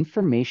just as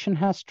information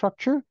has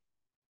structure,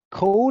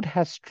 code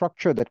has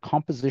structure that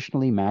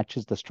compositionally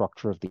matches the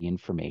structure of the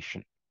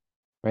information.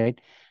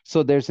 Right?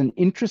 So there's an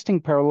interesting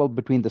parallel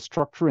between the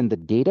structure in the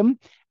datum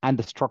and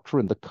the structure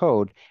in the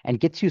code, and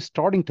gets you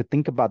starting to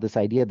think about this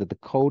idea that the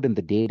code and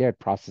the data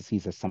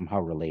processes are somehow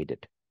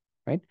related,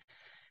 right?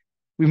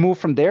 We move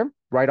from there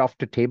right off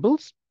to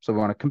tables. So we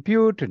want to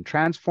compute and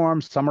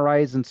transform,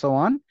 summarize, and so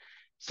on.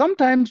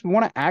 Sometimes we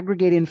want to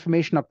aggregate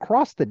information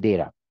across the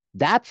data.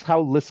 That's how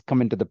lists come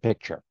into the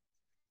picture.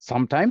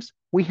 Sometimes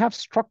we have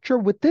structure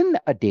within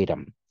a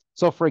datum.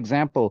 So for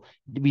example,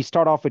 we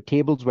start off with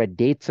tables where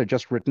dates are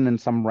just written in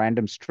some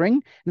random string,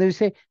 and then we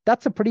say,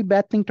 that's a pretty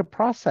bad thing to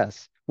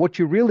process. What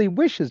you really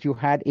wish is you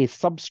had a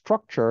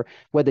substructure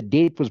where the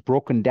date was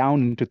broken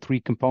down into 3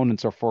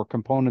 components or 4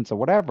 components or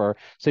whatever,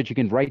 so that you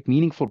can write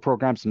meaningful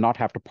programs and not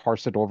have to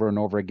parse it over and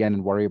over again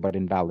and worry about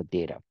invalid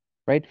data,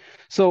 right?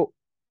 So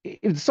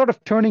it's sort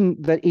of turning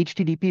the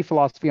HTTP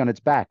philosophy on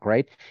its back,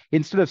 right?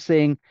 Instead of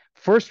saying,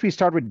 first we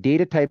start with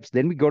data types,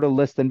 then we go to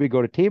lists, then we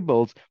go to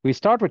tables. We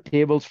start with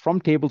tables.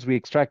 From tables, we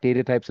extract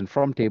data types, and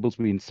from tables,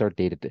 we insert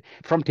data.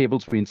 From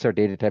tables, we insert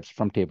data types.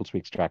 From tables, we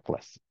extract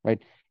lists,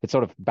 right? It's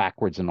sort of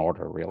backwards in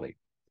order, really.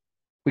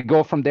 We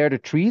go from there to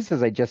trees,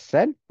 as I just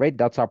said, right?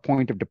 That's our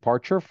point of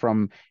departure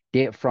from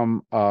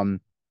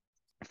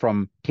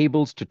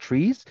tables to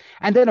trees.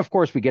 And then, of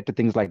course, we get to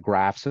things like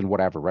graphs and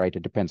whatever, right?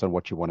 It depends on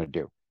what you want to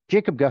do.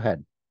 Jacob, go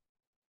ahead.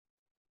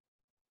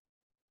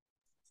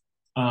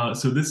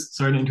 So this,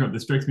 sorry to interrupt,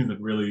 this strikes me as a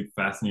really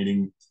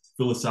fascinating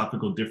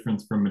philosophical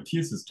difference from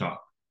Matthias's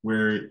talk,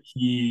 where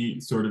he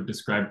sort of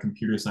described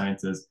computer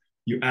science as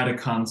you add a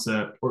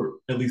concept, or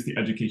at least the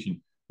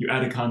education, you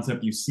add a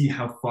concept, you see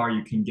how far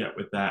you can get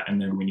with that,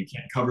 and then when you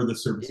can't cover the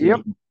surface,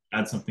 Yep. you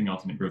add something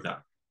else and it grows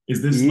out.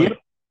 Is this Yep. like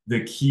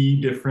the key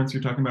difference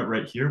you're talking about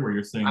right here, where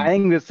you're saying? I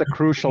think it's a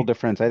crucial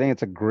difference. I think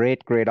it's a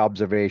great, great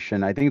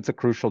observation. I think it's a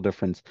crucial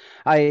difference.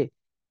 I'm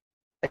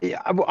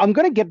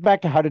going to get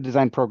back to how to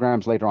design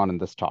programs later on in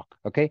this talk,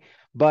 okay?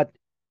 But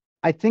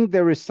I think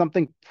there is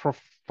something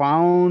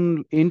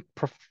profoundly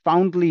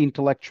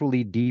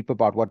intellectually deep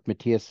about what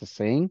Matthias is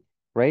saying,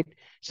 right?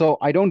 So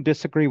I don't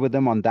disagree with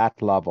him on that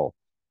level.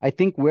 I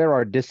think where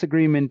our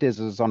disagreement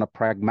is on a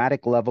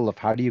pragmatic level of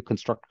how do you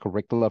construct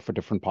curricula for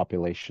different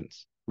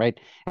populations, right?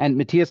 And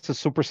Matthias is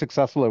super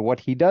successful at what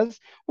he does.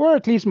 We're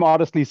at least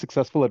modestly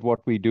successful at what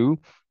we do.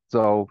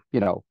 So, I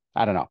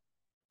don't know.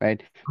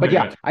 Right. But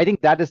yeah, I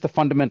think that is the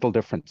fundamental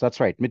difference.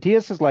 That's right.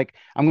 Matthias is like,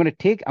 I'm going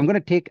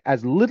to take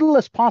as little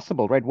as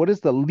possible, right? What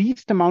is the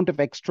least amount of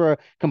extra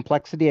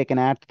complexity I can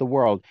add to the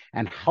world,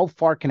 and how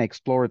far can I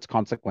explore its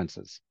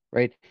consequences,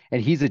 right?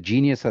 And he's a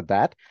genius at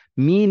that.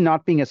 Me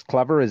not being as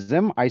clever as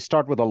him, I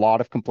start with a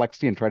lot of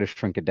complexity and try to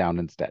shrink it down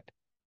instead.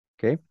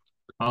 Okay.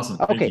 Awesome.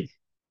 Okay.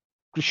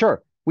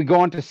 Sure. We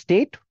go on to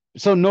state.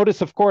 So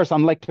notice, of course,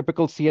 unlike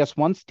typical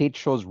CS1, state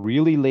shows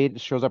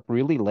up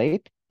really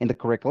late in the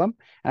curriculum.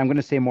 And I'm going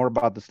to say more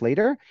about this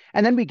later.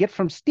 And then we get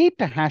from state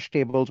to hash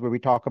tables, where we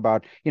talk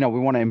about, we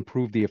want to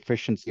improve the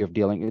efficiency of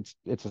dealing.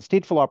 It's a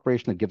stateful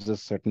operation that gives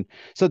us certain.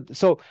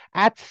 So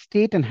at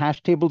state and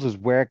hash tables is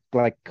where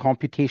like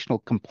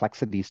computational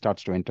complexity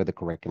starts to enter the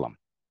curriculum.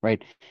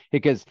 Right?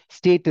 Because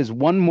state is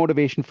one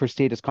motivation for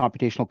state is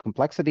computational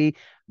complexity.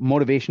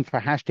 Motivation for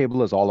hash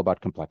table is all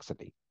about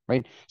complexity,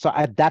 right? So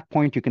at that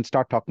point, you can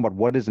start talking about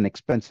what is an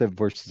expensive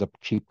versus a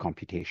cheap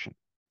computation,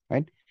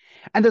 right?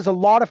 And there's a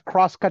lot of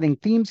cross-cutting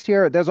themes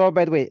here.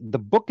 By the way, the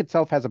book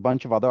itself has a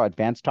bunch of other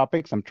advanced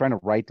topics. I'm trying to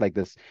write like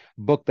this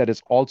book that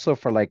is also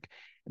for like,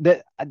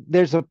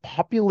 there's a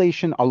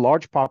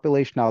large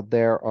population out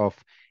there of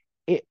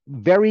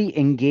very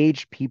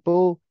engaged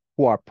people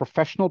who are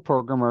professional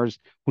programmers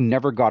who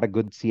never got a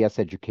good CS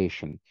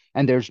education,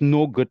 and there's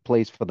no good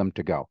place for them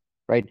to go,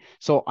 right?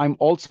 So I'm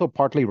also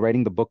partly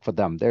writing the book for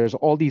them. There's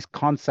all these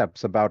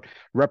concepts about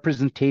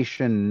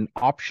representation,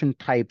 option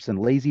types, and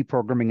lazy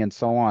programming, and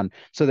so on.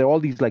 So there are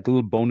all these like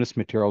little bonus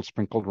materials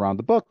sprinkled around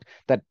the book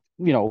that,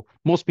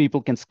 most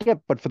people can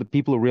skip, but for the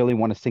people who really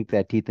want to sink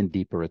their teeth in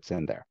deeper, it's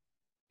in there,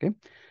 okay?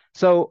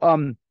 So,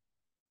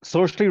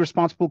 socially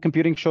responsible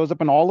computing shows up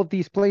in all of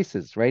these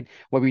places, right?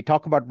 Where we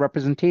talk about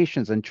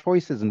representations and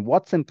choices and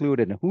what's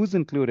included and who's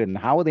included and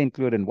how are they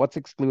included and what's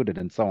excluded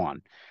and so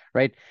on,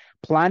 right?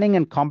 Planning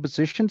and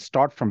composition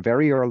start from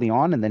very early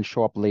on and then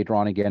show up later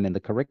on again in the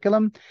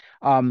curriculum.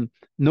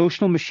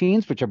 Notional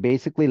machines, which are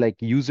basically like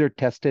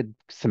user-tested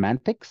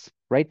semantics,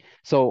 right?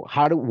 So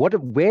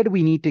where do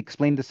we need to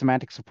explain the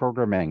semantics of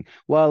programming?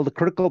 Well, the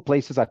critical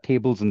places are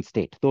tables and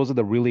state. Those are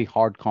the really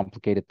hard,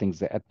 complicated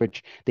things at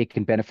which they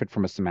can benefit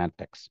from a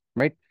semantics,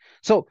 right?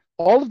 So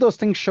all of those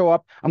things show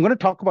up. I'm going to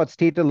talk about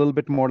state a little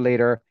bit more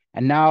later.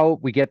 And now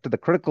we get to the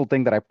critical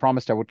thing that I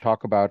promised I would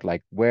talk about,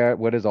 like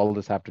what does all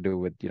this have to do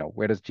with,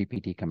 where does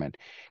GPT come in?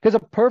 Because a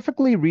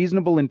perfectly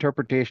reasonable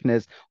interpretation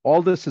is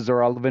all this is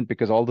irrelevant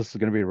because all this is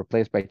going to be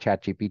replaced by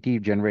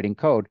ChatGPT generating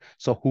code.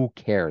 So who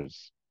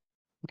cares?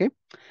 Okay.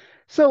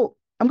 So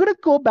I'm going to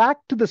go back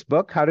to this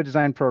book, How to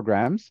Design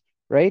Programs,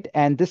 right?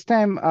 And this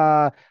time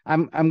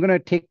I'm going to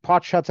take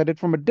pot shots at it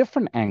from a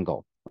different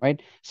angle,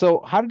 right?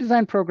 So How to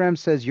Design Programs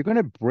says you're going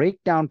to break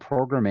down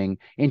programming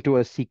into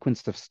a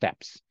sequence of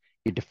steps.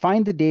 You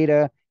define the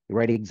data, you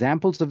write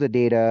examples of the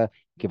data,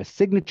 give a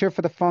signature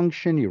for the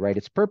function, you write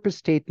its purpose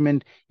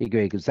statement, you give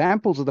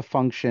examples of the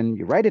function,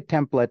 you write a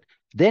template,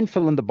 then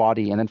fill in the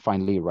body, and then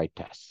finally you write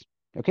tests.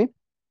 Okay?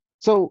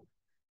 So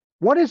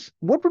what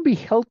would be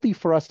healthy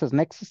for us as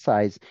an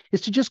exercise is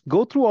to just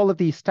go through all of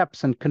these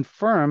steps and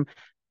confirm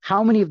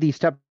how many of these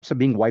steps are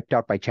being wiped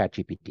out by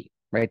ChatGPT,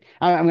 right?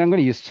 I'm going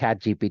to use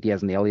ChatGPT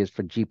as an alias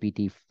for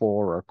GPT-4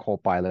 or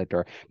Copilot,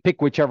 or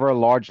pick whichever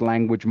large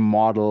language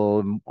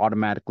model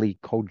automatically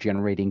code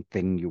generating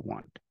thing you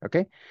want,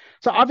 okay?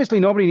 So obviously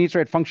nobody needs to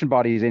write function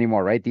bodies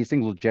anymore, right? These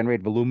things will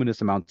generate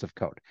voluminous amounts of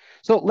code.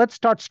 So let's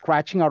start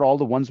scratching out all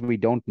the ones we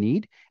don't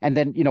need, and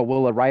then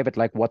we'll arrive at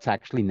like what's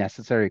actually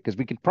necessary, because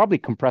we could probably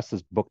compress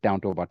this book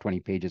down to about 20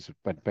 pages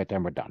by the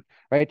time we're done,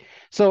 right?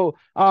 So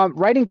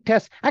writing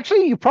tests,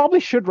 actually you probably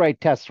should write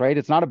tests, right?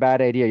 It's not a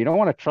bad idea. You don't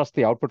want to trust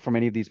the output from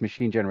any of these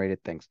machine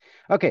generated things.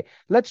 Okay,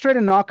 let's try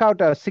to knock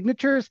out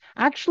signatures.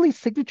 Actually,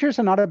 signatures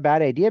are not a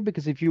bad idea,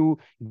 because if you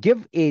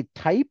give a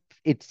type,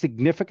 it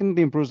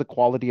significantly improves the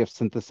quality of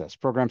synthesis,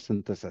 program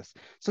synthesis.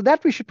 So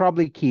that we should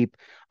probably keep.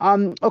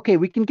 Okay,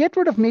 we can get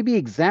rid of maybe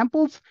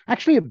examples.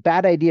 Actually, a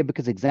bad idea,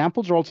 because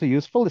examples are also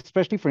useful,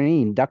 especially for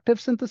any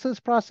inductive synthesis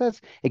process.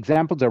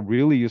 Examples are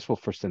really useful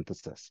for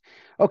synthesis.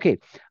 Okay,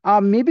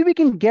 maybe we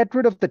can get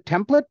rid of the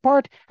template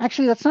part.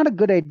 Actually, that's not a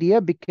good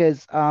idea,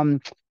 because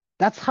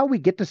that's how we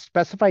get to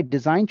specify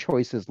design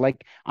choices.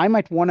 Like I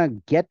might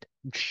want to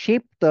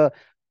shape the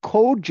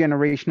code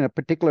generation in a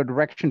particular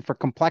direction for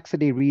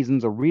complexity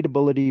reasons or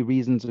readability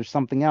reasons or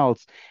something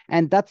else.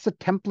 And that's a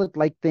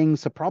template-like thing,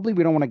 so probably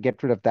we don't want to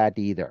get rid of that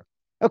either.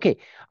 Okay,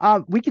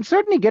 we can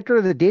certainly get rid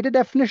of the data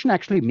definition.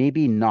 Actually,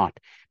 maybe not,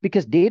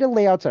 because data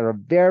layouts are a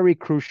very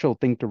crucial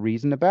thing to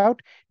reason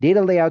about.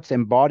 Data layouts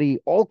embody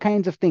all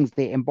kinds of things.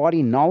 They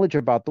embody knowledge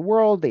about the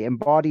world. They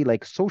embody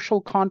like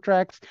social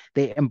contracts.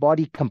 They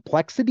embody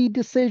complexity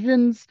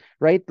decisions,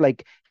 right?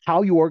 Like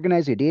how you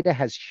organize your data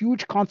has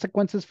huge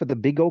consequences for the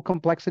big O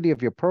complexity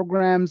of your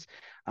programs.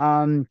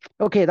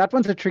 Okay, that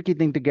one's a tricky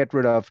thing to get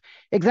rid of.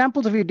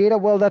 Examples of your data,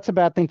 well, that's a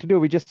bad thing to do.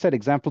 We just said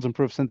examples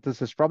improve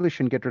synthesis. Probably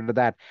shouldn't get rid of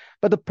that.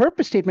 But the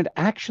purpose statement,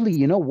 actually,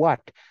 you know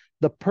what?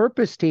 The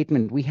purpose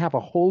statement, we have a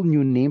whole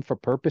new name for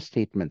purpose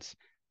statements.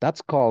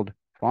 That's called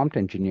prompt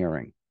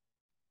engineering.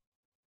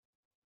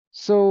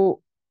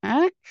 So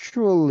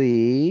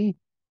actually,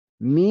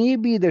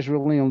 maybe there's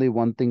really only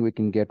one thing we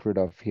can get rid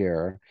of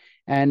here.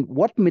 And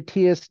what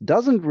Matthias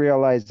doesn't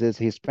realize is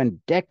he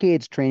spent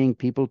decades training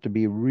people to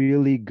be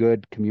really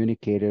good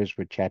communicators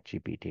with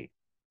ChatGPT.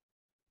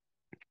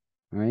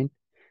 Right?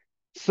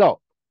 So,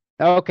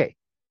 okay.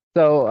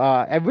 So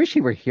I wish he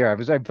were here.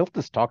 I built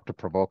this talk to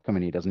provoke him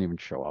and he doesn't even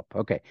show up.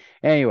 Okay.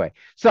 Anyway,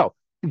 so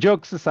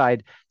jokes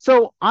aside,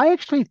 so I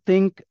actually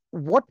think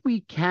what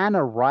we can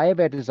arrive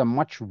at is a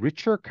much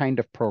richer kind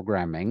of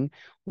programming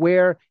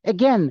where,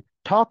 again,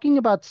 talking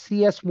about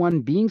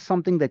CS1 being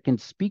something that can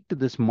speak to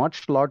this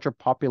much larger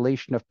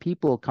population of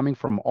people coming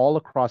from all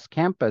across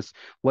campus,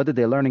 whether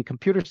they're learning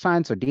computer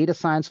science or data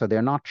science or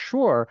they're not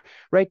sure,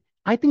 right?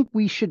 I think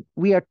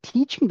we are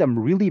teaching them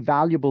really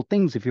valuable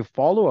things. If you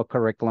follow a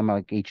curriculum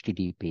like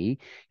HTTP,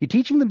 you're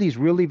teaching them these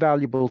really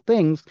valuable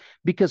things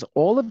because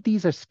all of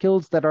these are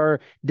skills that are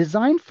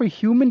designed for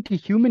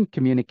human-to-human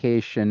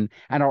communication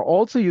and are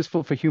also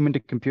useful for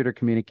human-to-computer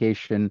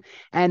communication.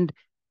 And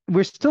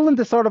we're still in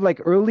the sort of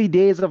like early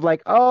days of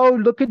like, oh,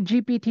 look at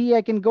GPT.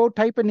 I can go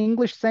type an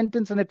English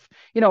sentence and it,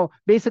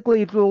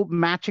 basically it will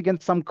match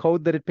against some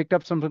code that it picked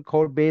up some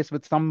code base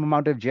with some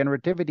amount of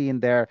generativity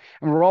in there.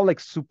 And we're all like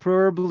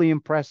superbly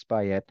impressed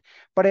by it.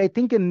 But I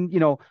think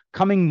in,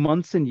 coming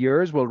months and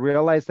years, we'll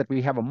realize that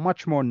we have a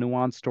much more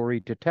nuanced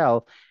story to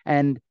tell.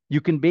 And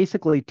you can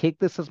basically take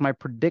this as my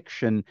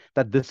prediction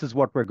that this is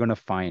what we're going to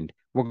find.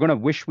 We're going to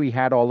wish we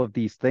had all of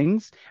these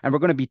things, and we're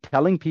going to be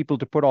telling people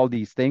to put all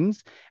these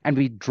things, and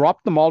we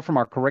drop them all from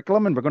our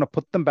curriculum, and we're going to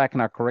put them back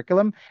in our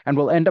curriculum, and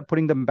we'll end up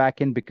putting them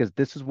back in because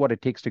this is what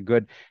it takes to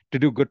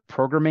do good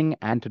programming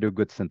and to do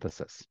good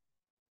synthesis,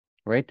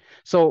 right?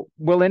 So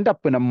we'll end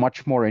up in a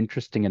much more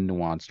interesting and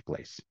nuanced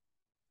place.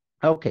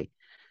 Okay,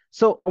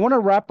 so I want to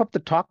wrap up the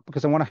talk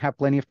because I want to have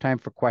plenty of time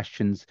for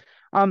questions.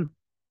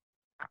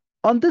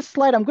 On this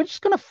slide, I'm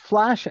just going to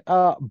flash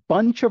a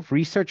bunch of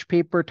research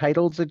paper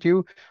titles at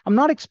you. I'm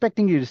not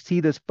expecting you to see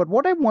this, but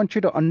what I want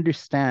you to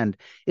understand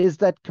is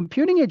that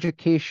computing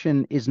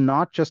education is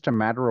not just a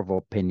matter of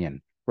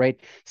opinion, right?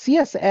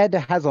 CS Ed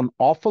has an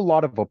awful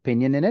lot of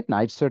opinion in it, and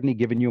I've certainly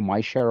given you my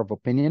share of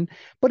opinion,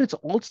 but it's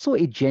also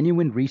a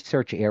genuine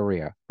research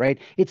area, right?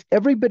 It's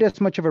every bit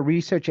as much of a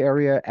research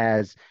area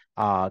as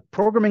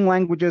programming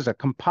languages or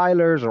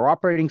compilers or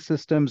operating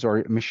systems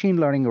or machine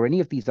learning or any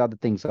of these other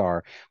things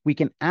are. We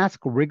can ask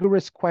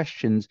rigorous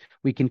questions.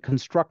 We can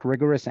construct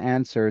rigorous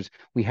answers.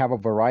 We have a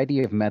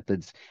variety of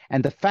methods.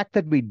 And the fact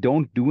that we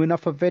don't do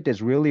enough of it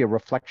is really a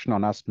reflection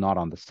on us, not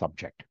on the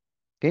subject.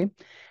 Okay.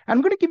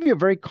 I'm going to give you a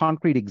very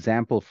concrete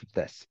example for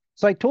this.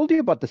 So I told you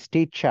about the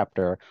state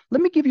chapter.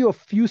 Let me give you a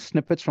few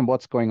snippets from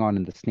what's going on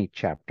in the state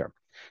chapter.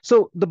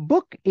 So the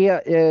book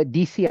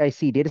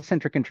DCIC,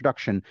 Data-Centric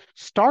Introduction,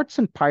 starts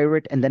in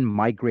Pirate and then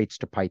migrates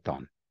to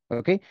Python.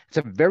 Okay, it's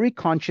a very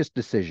conscious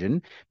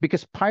decision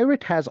because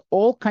Pirate has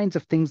all kinds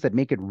of things that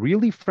make it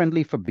really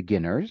friendly for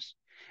beginners.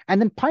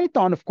 And then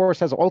Python, of course,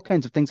 has all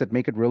kinds of things that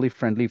make it really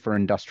friendly for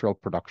industrial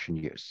production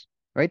use.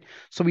 Right?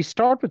 So we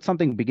start with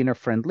something beginner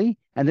friendly,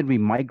 and then we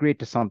migrate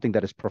to something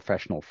that is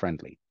professional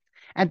friendly.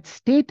 And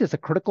state is a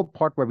critical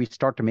part where we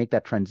start to make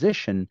that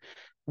transition.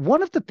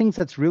 One of the things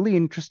that's really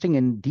interesting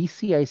in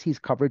DCIC's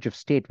coverage of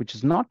state, which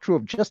is not true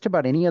of just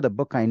about any other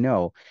book I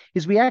know,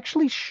 is we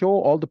actually show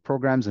all the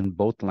programs in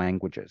both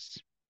languages.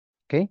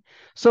 Okay.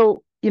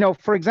 So,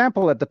 for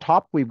example, at the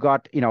top, we've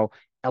got,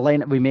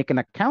 we make an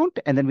account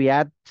and then we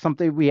add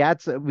something,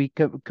 add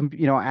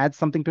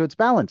something to its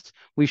balance.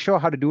 We show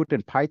how to do it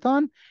in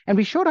Python and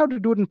we showed how to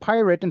do it in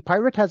Pirate, and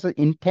Pirate has an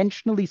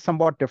intentionally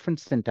somewhat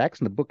different syntax,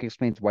 and the book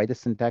explains why the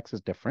syntax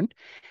is different.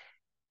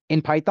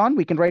 In Python,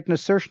 we can write an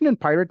assertion. In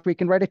Pirate, we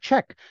can write a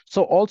check.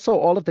 So also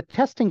all of the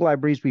testing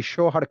libraries, we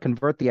show how to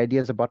convert the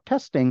ideas about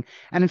testing.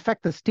 And in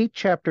fact, the state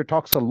chapter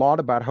talks a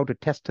lot about how to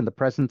test in the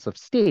presence of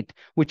state,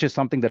 which is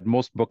something that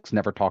most books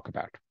never talk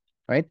about,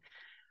 right?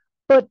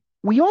 But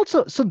we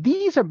also, so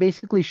these are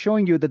basically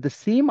showing you that the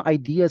same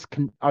ideas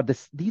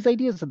these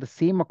ideas are the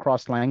same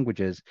across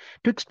languages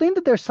to explain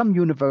that there's some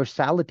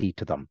universality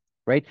to them,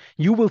 right?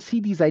 You will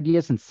see these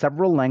ideas in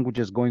several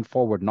languages going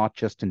forward, not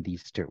just in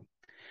these two.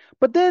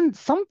 But then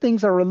some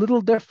things are a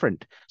little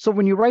different. So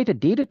when you write a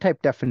data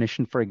type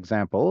definition, for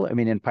example, I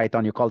mean, in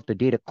Python, you call it the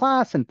data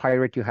class. In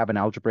Pirate, you have an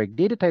algebraic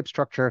data type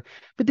structure.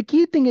 But the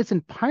key thing is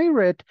in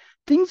Pirate,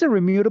 things are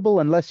immutable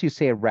unless you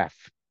say a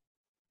ref.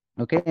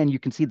 Okay, and you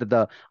can see that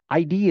the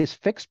ID is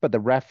fixed, but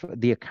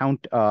the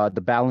account,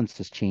 the balance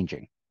is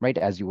changing, right?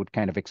 As you would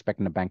kind of expect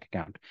in a bank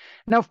account.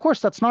 Now, of course,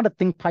 that's not a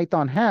thing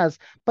Python has,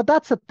 but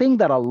that's a thing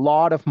that a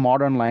lot of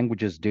modern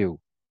languages do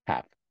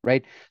have.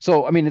 Right.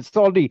 So, I mean, it's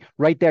already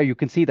right there. You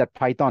can see that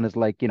Python is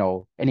like,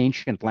 an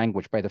ancient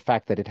language by the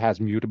fact that it has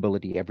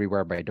mutability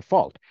everywhere by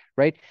default.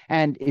 Right.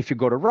 And if you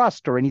go to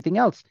Rust or anything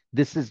else,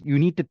 you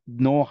need to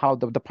know how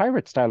the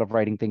Pirate style of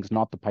writing things,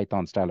 not the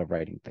Python style of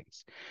writing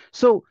things.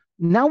 So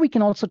now we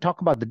can also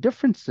talk about the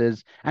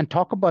differences and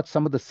talk about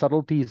some of the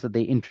subtleties that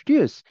they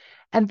introduce.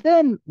 And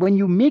then when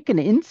you make an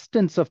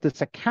instance of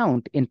this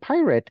account in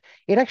Pirate,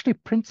 it actually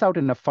prints out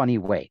in a funny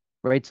way.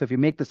 Right. So if you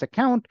make this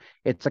account,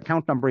 its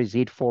account number is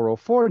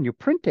 8404 and you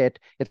print it,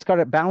 it's got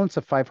a balance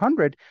of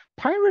 500.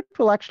 Pirate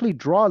will actually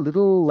draw a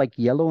little like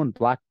yellow and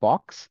black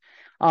box.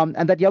 And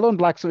that yellow and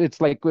black, so it's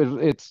like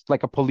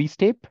a police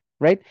tape,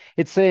 right?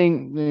 It's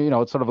saying,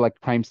 it's sort of like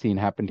crime scene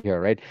happened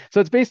here, right? So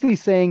it's basically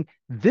saying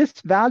this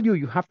value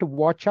you have to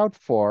watch out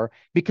for,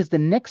 because the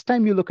next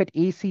time you look at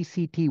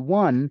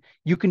ACCT1,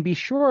 you can be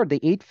sure the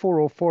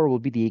 8404 will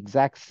be the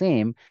exact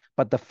same,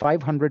 but the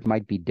 500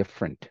 might be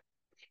different.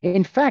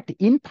 In fact,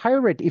 in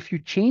Pirate, if you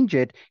change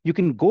it, you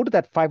can go to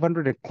that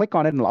 500 and click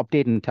on it and it'll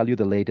update and tell you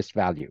the latest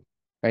value,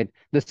 right?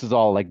 This is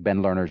all like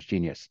Ben Lerner's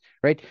genius,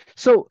 right?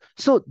 So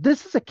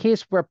this is a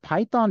case where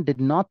Python did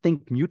not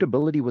think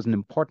mutability was an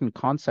important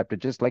concept.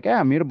 It's just like,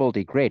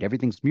 mutability, great,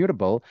 everything's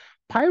mutable.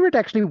 Pirate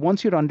actually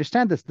wants you to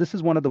understand this. This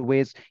is one of the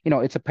ways,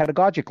 it's a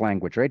pedagogic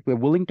language, right? We're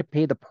willing to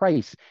pay the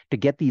price to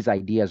get these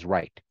ideas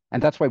right. And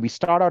that's why we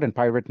start out in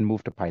Pirate and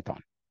move to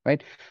Python,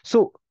 right?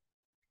 So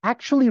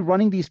actually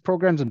running these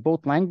programs in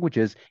both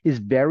languages is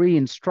very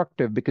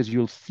instructive, because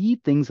you'll see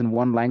things in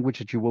one language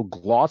that you will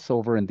gloss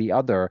over in the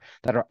other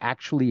that are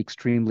actually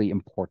extremely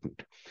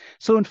important.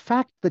 So in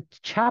fact, the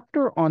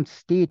chapter on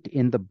state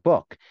in the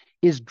book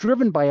is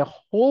driven by a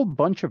whole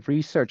bunch of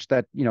research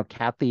that,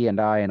 Kathy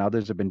and I and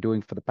others have been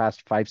doing for the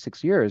past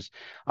 5-6 years.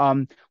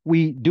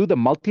 We do the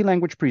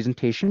multi-language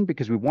presentation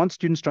because we want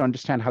students to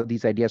understand how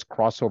these ideas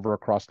cross over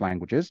across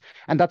languages.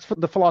 And that's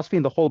the philosophy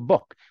in the whole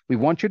book. We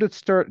want you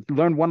to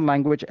learn one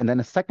language and then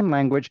a second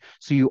language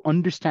so you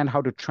understand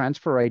how to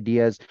transfer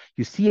ideas.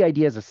 You see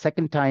ideas a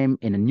second time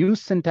in a new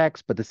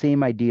syntax, but the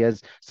same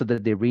ideas so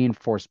that they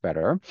reinforce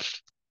better.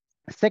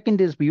 Second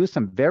is we use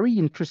some very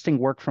interesting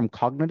work from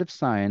cognitive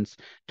science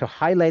to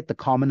highlight the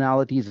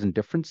commonalities and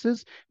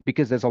differences,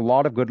 because there's a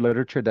lot of good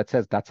literature that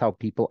says that's how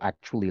people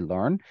actually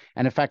learn.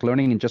 And in fact,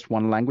 learning in just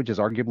one language is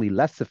arguably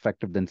less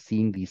effective than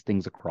seeing these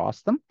things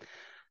across them.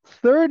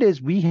 Third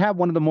is we have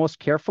one of the most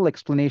careful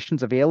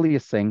explanations of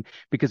aliasing,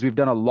 because we've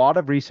done a lot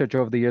of research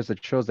over the years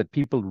that shows that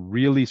people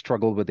really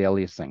struggle with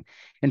aliasing.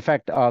 In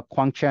fact,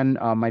 Kwang Chen,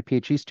 my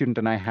PhD student,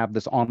 and I have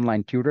this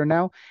online tutor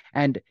now,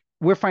 and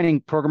we're finding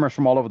programmers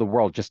from all over the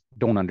world just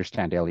don't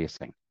understand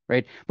aliasing,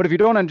 right? But if you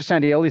don't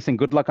understand aliasing,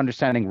 good luck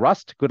understanding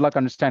Rust, good luck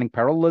understanding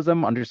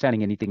parallelism,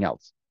 understanding anything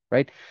else,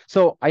 right?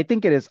 So I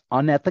think it is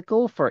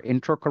unethical for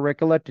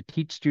intracurricula to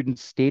teach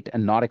students state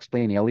and not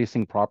explain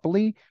aliasing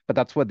properly, but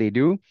that's what they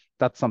do.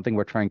 That's something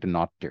we're trying to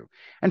not do.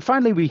 And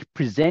finally, we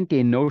present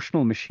a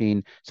notional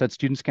machine so that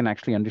students can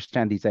actually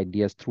understand these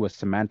ideas through a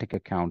semantic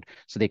account,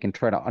 so they can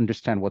try to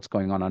understand what's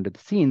going on under the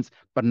scenes,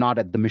 but not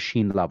at the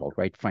machine level,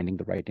 right? Finding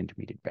the right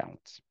intermediate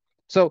balance.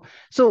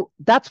 So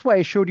that's why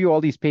I showed you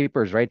all these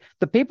papers, right?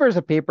 The papers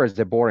are papers,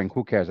 they're boring.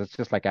 Who cares? It's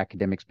just like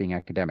academics being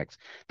academics.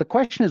 The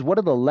question is, what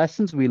are the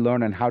lessons we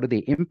learn and how do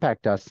they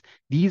impact us?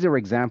 These are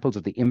examples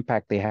of the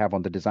impact they have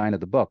on the design of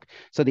the book.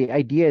 So the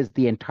idea is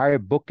the entire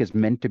book is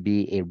meant to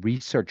be a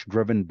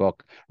research-driven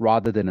book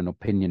rather than an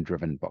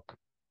opinion-driven book.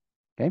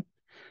 Okay?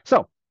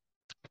 So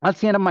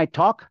that's the end of my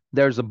talk.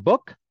 There's a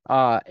book.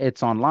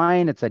 It's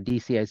online. It's at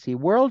DCIC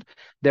World.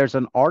 There's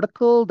an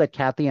article that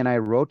Kathy and I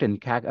wrote in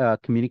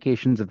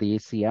Communications of the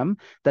ACM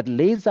that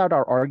lays out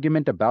our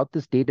argument about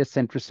this data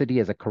centricity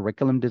as a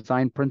curriculum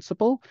design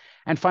principle.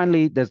 And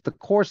finally, there's the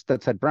course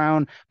that's at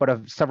Brown,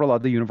 but several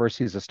other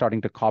universities are starting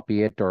to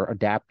copy it or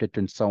adapt it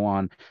and so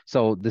on.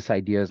 So this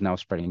idea is now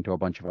spreading to a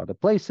bunch of other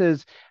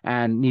places.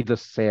 And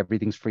needless to say,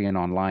 everything's free and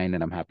online,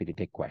 and I'm happy to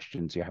take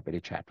questions. You're happy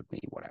to chat with me,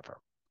 whatever.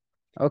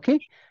 Okay.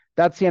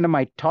 That's the end of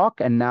my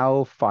talk, and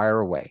now fire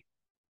away.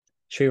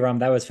 Shriram,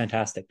 that was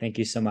fantastic. Thank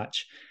you so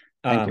much.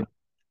 Thank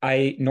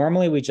you.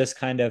 Normally we just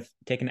kind of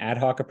take an ad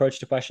hoc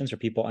approach to questions where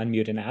people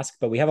unmute and ask,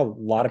 but we have a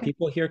lot of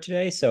people here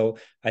today. So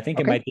I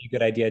think it might be a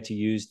good idea to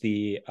use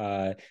the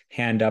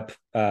hand up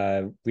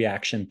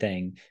reaction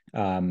thing.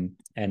 And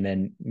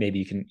then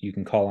maybe you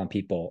can call on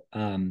people.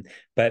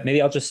 But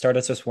maybe I'll just start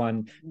us with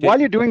one. While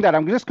you're doing that,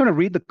 I'm just going to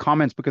read the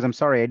comments because I'm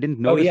sorry, I didn't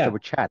notice there were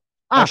chat.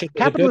 Actually,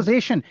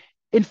 capitalization.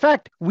 In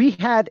fact, we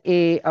had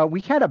a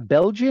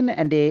Belgian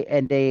and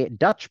a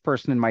Dutch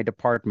person in my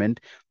department,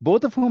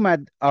 both of whom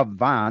had a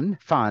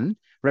fan,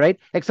 right?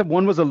 Except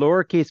one was a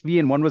lowercase v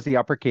and one was the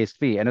uppercase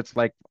v, and it's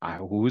like,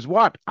 who's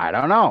what? I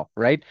don't know,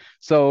 right?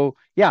 So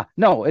yeah,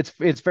 no,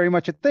 it's very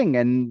much a thing,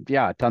 and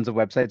yeah, tons of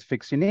websites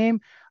fix your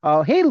name.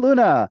 Hey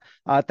Luna,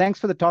 thanks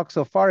for the talk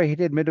so far. I hate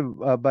to admit it,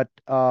 but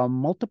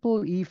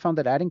multiple E found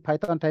that adding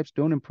Python types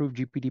don't improve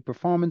GPT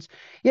performance.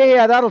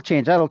 Yeah, that'll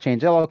change.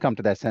 I'll come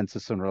to that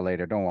census sooner or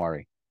later. Don't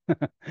worry.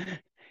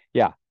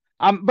 Yeah.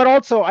 But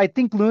also, I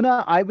think,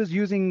 Luna, I was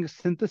using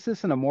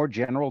synthesis in a more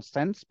general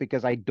sense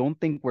because I don't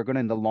think we're going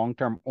to, in the long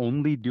term,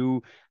 only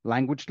do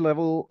language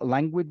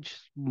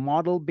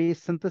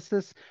model-based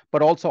synthesis,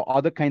 but also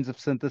other kinds of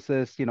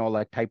synthesis,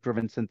 like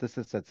type-driven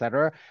synthesis,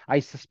 etc.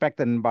 I suspect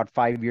that in about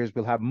 5 years,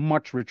 we'll have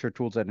much richer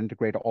tools that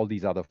integrate all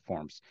these other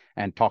forms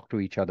and talk to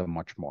each other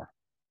much more.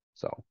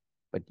 So,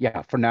 but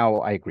yeah, for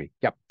now, I agree.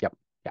 Yep. Yeah.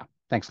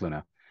 Thanks,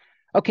 Luna.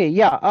 Okay,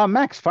 yeah,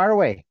 Max, fire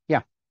away.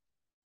 Yeah.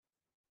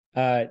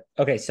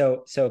 Okay,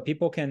 so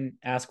people can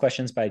ask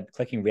questions by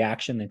clicking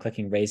reaction and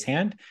clicking raise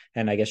hand,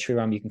 and I guess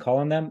Shriram, you can call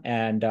on them.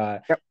 And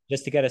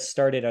just to get us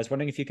started, I was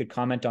wondering if you could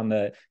comment on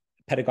the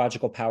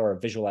pedagogical power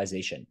of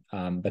visualization,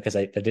 because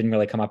that didn't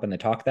really come up in the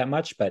talk that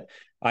much, but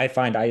I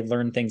find I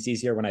learn things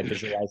easier when I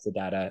visualize the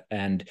data,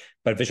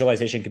 but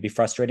visualization can be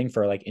frustrating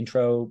for like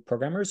intro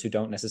programmers who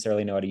don't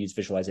necessarily know how to use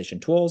visualization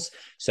tools.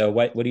 So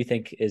what do you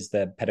think is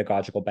the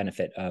pedagogical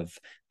benefit of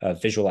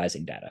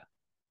visualizing data?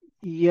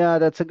 Yeah,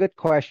 that's a good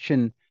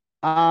question.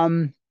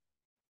 I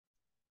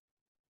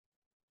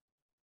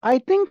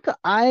think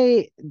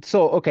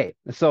so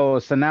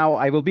now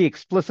I will be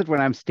explicit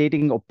when I'm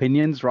stating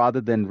opinions rather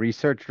than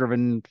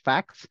research-driven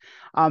facts.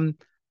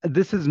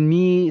 This is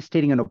me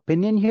stating an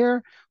opinion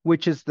here,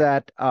 which is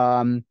that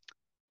I've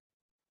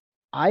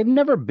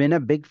never been a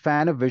big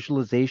fan of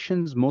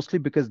visualizations, mostly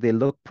because they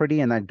look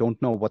pretty and I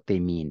don't know what they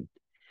mean.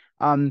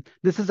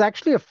 This is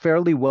actually a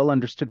fairly well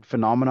understood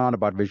phenomenon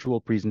about visual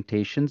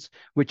presentations,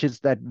 which is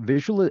that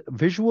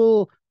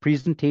visual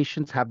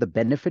presentations have the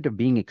benefit of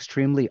being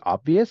extremely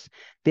obvious.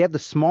 They have the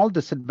small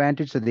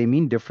disadvantage that they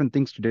mean different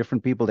things to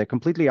different people. They're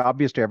completely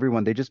obvious to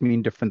everyone. They just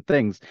mean different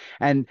things.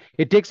 And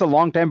it takes a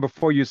long time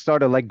before you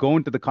start to like go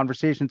into the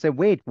conversation and say,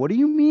 wait, what do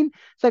you mean?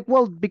 It's like,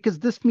 well, because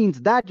this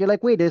means that. You're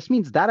like, wait, this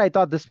means that. I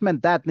thought this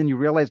meant that. And then you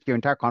realize your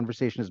entire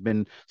conversation has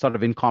been sort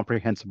of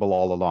incomprehensible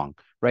all along,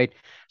 right?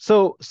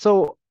 So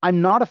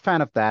I'm not a fan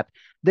of that.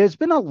 There's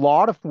been a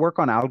lot of work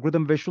on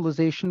algorithm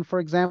visualization, for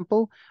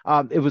example.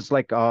 It was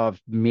like a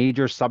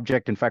major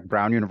subject. In fact,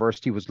 Brown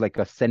University was like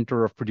a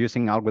center of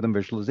producing algorithm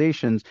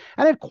visualizations,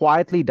 and it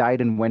quietly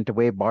died and went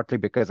away, partly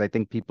because I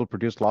think people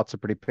produced lots of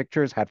pretty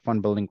pictures, had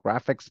fun building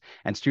graphics,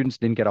 and students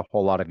didn't get a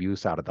whole lot of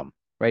use out of them,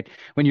 right?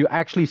 When you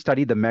actually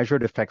study the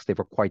measured effects, they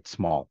were quite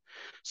small.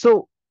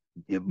 So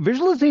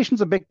visualization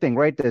is a big thing,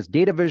 right? There's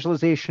data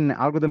visualization,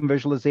 algorithm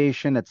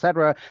visualization,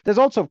 etc. There's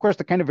also, of course,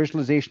 the kind of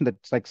visualization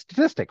that's like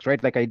statistics,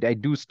 right? Like I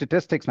do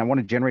statistics and I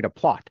want to generate a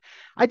plot.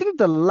 I think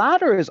the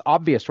latter is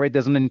obvious, right?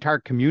 There's an entire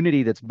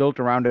community that's built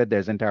around it.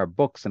 There's entire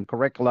books and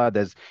curricula.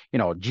 There's,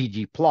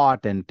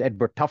 ggplot and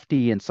Edward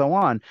Tufte and so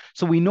on.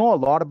 So we know a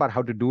lot about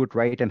how to do it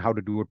right and how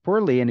to do it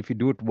poorly. And if you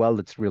do it well,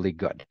 it's really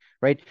good,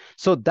 right?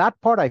 So that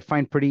part I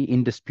find pretty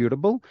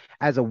indisputable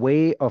as a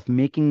way of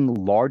making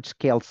large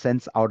scale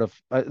sense out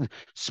of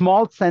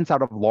small sense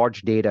out of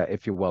large data,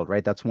 if you will,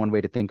 right? That's one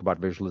way to think about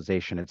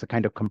visualization. It's a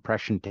kind of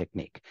compression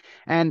technique.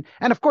 And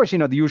of course,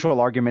 the usual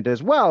argument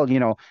is, well,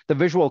 the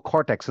visual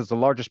cortex is the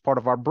largest part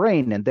of our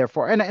brain, and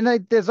therefore,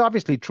 there's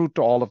obviously truth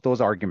to all of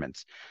those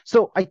arguments.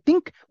 So I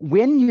think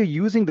when you're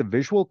using the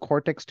visual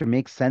cortex to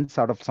make sense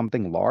out of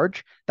something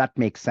large, that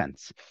makes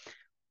sense.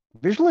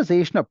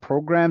 Visualization of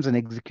programs and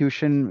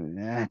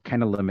execution,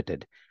 kind of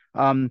limited.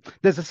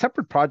 There's a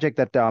separate project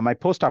that my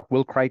postdoc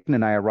Will Crichton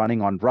and I are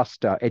running on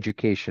Rust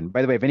education.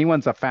 By the way, if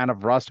anyone's a fan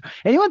of Rust,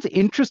 anyone's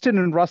interested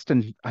in Rust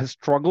and has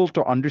struggled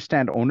to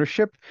understand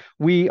ownership,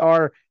 we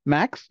are,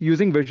 Max,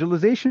 using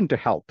visualization to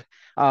help.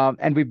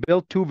 And we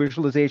built two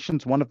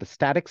visualizations, one of the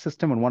static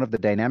system and one of the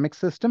dynamic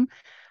system.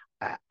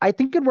 I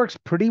think it works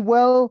pretty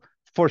well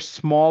for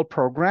small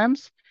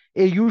programs.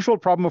 A usual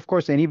problem, of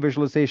course, any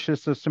visualization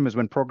system is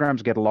when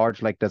programs get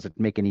large, like, does it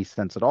make any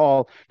sense at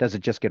all? Does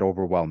it just get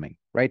overwhelming,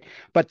 right?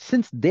 But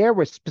since there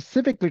we're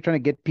specifically trying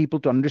to get people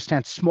to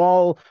understand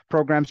small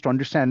programs, to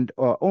understand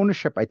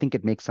ownership, I think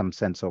it makes some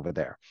sense over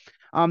there.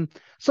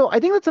 So I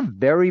think that's a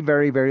very,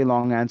 very, very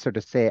long answer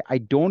to say,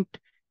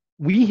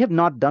 we have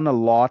not done a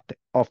lot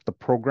of the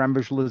program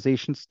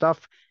visualization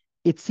stuff.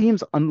 It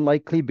seems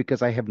unlikely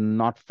because I have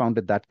not found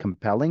it that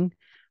compelling.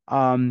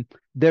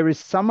 There is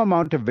some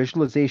amount of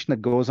visualization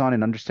that goes on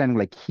in understanding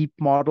like heap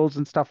models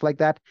and stuff like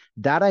that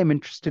I'm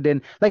interested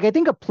in. Like, I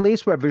think a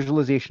place where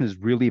visualization is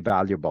really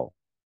valuable,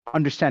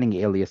 understanding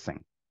aliasing.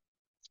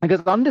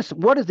 Because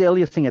what is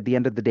aliasing at the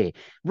end of the day?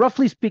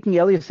 Roughly speaking,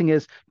 aliasing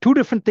is two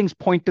different things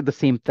point to the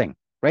same thing,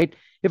 right?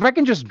 If I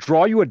can just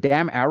draw you a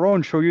damn arrow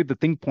and show you the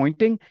thing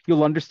pointing,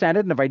 you'll understand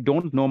it. And if I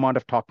don't, no amount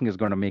of talking is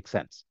going to make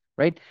sense,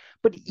 right?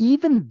 But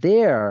even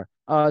there,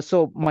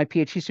 so my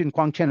PhD student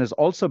Quang Chen is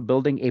also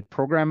building a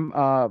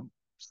program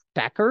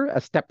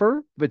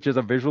stepper, which is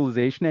a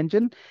visualization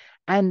engine.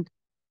 And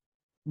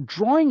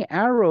drawing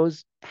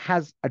arrows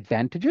has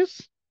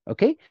advantages,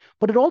 okay?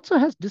 But it also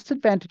has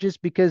disadvantages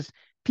because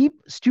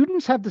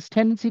students have this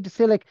tendency to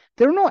say, like,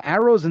 there are no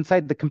arrows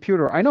inside the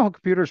computer. I know how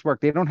computers work.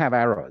 They don't have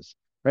arrows,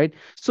 right?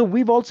 So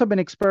we've also been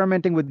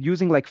experimenting with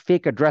using like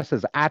fake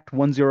addresses at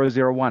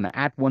 1001,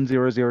 at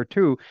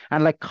 1002,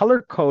 and like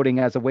color coding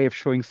as a way of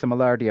showing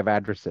similarity of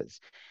addresses.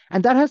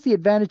 And that has the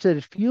advantage that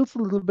it feels a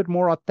little bit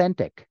more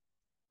authentic,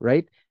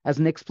 right? As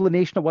an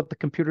explanation of what the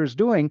computer is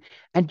doing.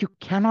 And you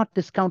cannot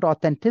discount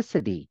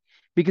authenticity,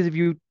 because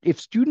if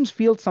students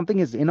feel something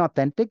is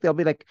inauthentic, they'll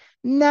be like,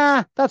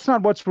 nah, that's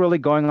not what's really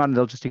going on.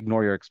 They'll just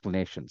ignore your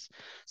explanations.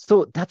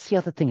 So that's the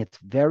other thing. It's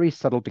very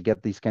subtle to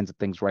get these kinds of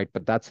things right,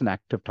 but that's an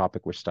active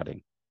topic we're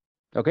studying.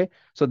 Okay,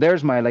 so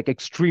there's my like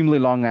extremely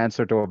long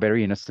answer to a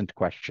very innocent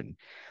question.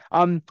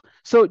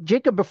 So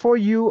Jacob, before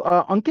you,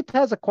 Ankit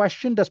has a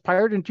question. Does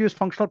Pirate introduce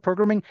functional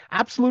programming?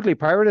 Absolutely,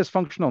 Pirate is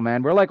functional,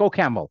 man. We're like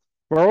OCaml.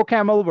 We're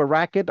OCaml, we're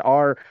Racket.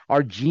 Our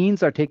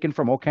genes are taken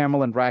from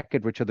OCaml and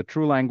Racket, which are the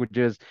true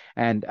languages,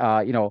 and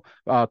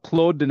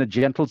clothed in a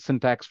gentle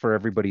syntax for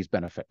everybody's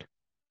benefit.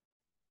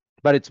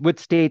 But it's with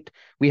state.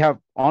 We have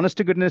honest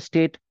to goodness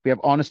state. We have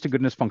honest to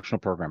goodness functional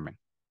programming.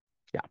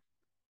 Yeah.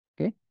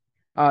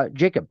 Okay.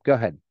 Jacob, go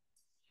ahead.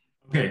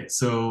 Okay.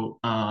 So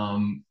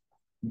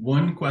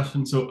one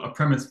question. So a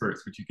premise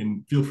first, which you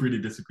can feel free to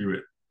disagree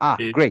with.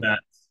 Is great.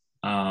 That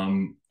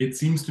it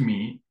seems to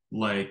me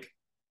like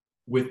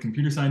with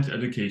computer science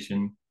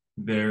education,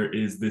 there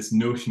is this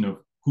notion of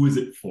who is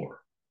it for?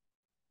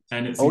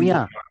 And it seems like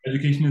our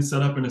education is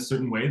set up in a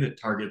certain way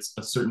that targets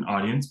a certain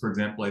audience. For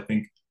example, I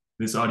think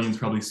this audience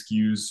probably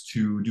skews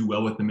to do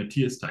well with the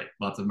Matthias type,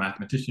 lots of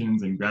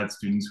mathematicians and grad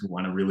students who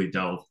want to really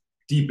delve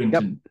deep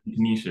into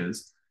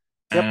niches.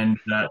 And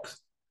that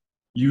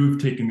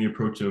you've taken the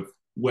approach of,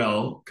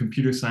 well,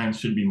 computer science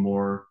should be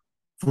more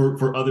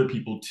for other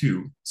people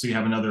too. So you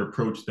have another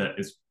approach that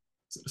is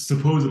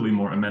supposedly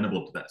more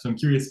amenable to that. So I'm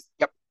curious,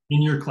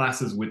 in your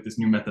classes with this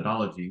new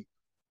methodology,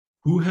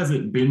 who has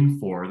it been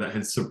for that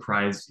has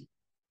surprised you?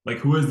 Like,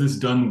 who has this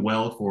done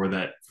well for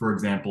that, for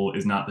example,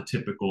 is not the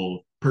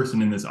typical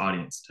person in this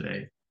audience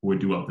today who would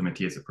do well with the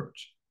Matthias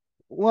approach?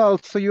 Well,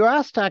 so you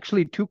asked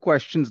actually two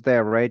questions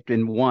there, right?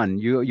 In one,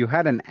 you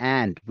had an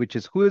and, which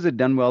is who has it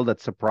done well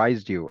that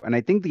surprised you? And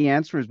I think the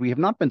answer is we have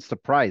not been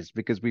surprised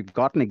because we've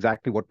gotten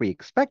exactly what we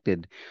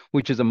expected,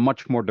 which is a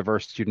much more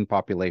diverse student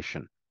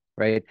population.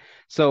 Right.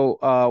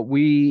 So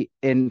we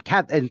in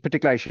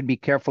particular, I should be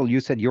careful. You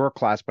said your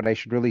class, but I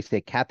should really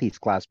say Kathy's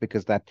class,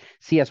 because that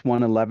CS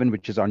 111,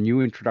 which is our new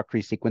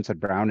introductory sequence at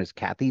Brown, is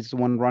Kathy's the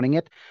one running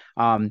it.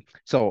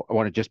 So I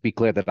want to just be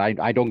clear that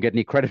I don't get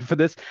any credit for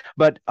this,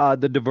 but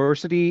the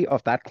diversity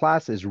of that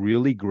class is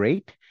really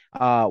great.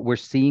 We're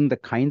seeing the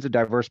kinds of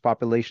diverse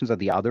populations that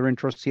the other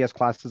intro CS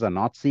classes are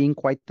not seeing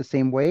quite the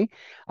same way.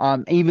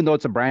 Even though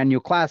it's a brand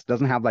new class,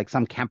 doesn't have like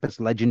some campus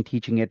legend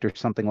teaching it or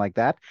something like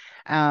that.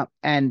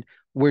 And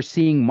we're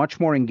seeing much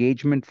more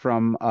engagement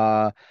from,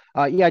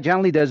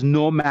 generally there's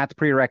no math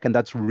prereq, and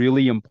that's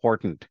really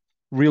important.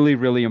 Really,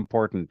 really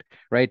important,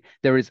 right?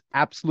 There is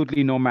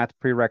absolutely no math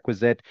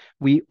prerequisite.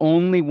 We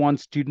only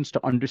want students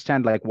to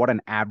understand like what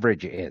an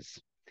average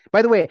is.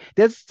 By the way,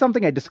 there's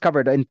something I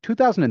discovered. In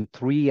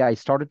 2003, I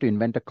started to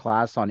invent a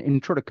class on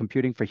Intro to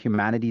Computing for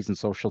Humanities and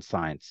Social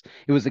Science.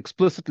 It was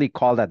explicitly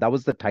called that. That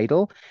was the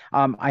title.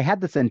 I had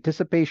this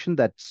anticipation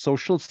that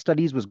social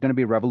studies was going to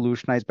be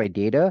revolutionized by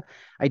data.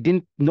 I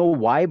didn't know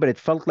why, but it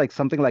felt like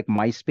something like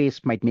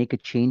MySpace might make a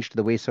change to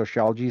the way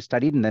sociology is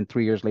studied. And then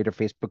 3 years later,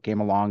 Facebook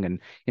came along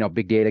and,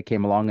 big data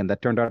came along, and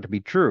that turned out to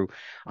be true.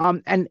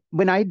 And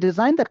when I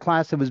designed the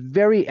class, it was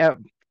very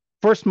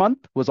first month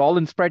was all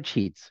in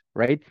spreadsheets,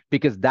 right?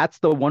 Because that's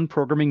the one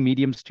programming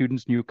medium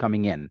students knew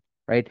coming in,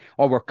 right?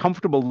 Or were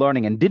comfortable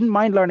learning and didn't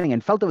mind learning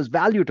and felt there was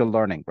value to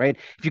learning, right?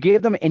 If you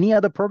gave them any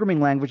other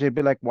programming language, they'd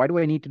be like, why do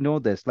I need to know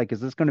this? Like, is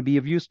this going to be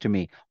of use to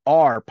me?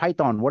 R,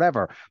 Python,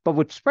 whatever. But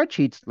with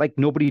spreadsheets, like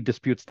nobody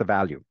disputes the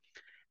value.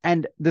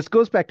 And this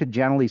goes back to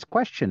Janely's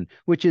question,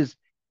 which is,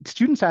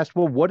 students asked,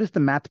 well, what is the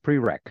math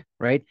prereq,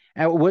 right?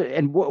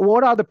 And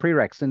what are the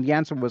prereqs? And the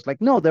answer was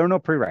like, no, there are no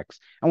prereqs.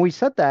 And we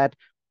said that.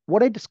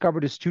 What I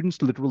discovered is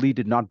students literally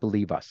did not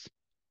believe us.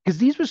 Because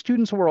these were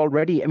students who were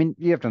already, I mean,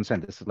 you have to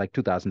understand, this is like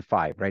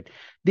 2005, right?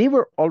 They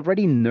were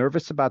already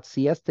nervous about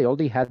CS. They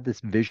already had this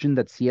vision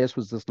that CS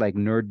was this like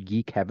nerd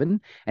geek heaven,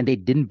 and they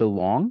didn't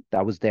belong.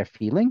 That was their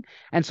feeling.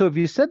 And so if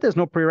you said there's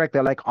no prereq,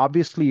 they're like,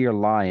 obviously you're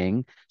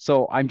lying.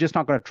 So I'm just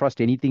not going to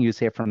trust anything you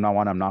say from now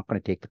on. I'm not going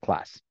to take the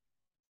class.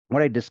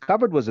 What I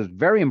discovered was it's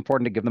very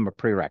important to give them a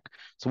prereq.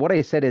 So what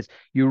I said is,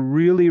 you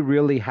really,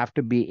 really have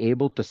to be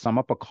able to sum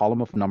up a column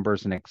of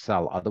numbers in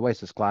Excel. Otherwise,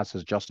 this class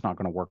is just not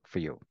going to work for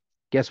you.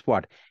 Guess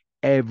what?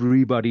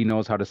 Everybody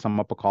knows how to sum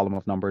up a column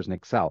of numbers in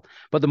Excel.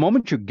 But the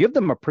moment you give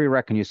them a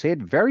prereq and you say it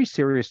very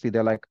seriously,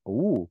 they're like,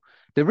 oh,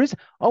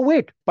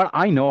 wait, but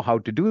I know how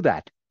to do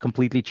that.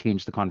 Completely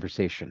change the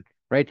conversation.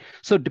 Right.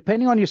 So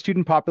depending on your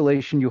student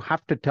population, you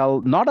have to tell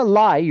not a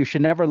lie. You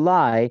should never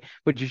lie,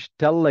 but you should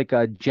tell like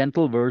a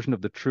gentle version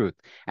of the truth.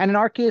 And in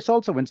our case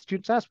also, when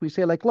students ask, we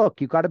say like,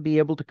 look, you got to be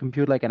able to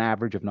compute like an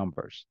average of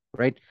numbers,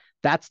 right?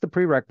 That's the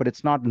prereq, but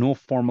it's not no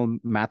formal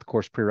math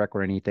course prereq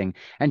or anything.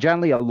 And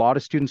generally, a lot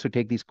of students who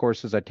take these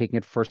courses are taking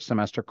it first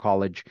semester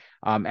college.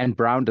 And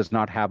Brown does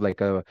not have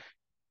like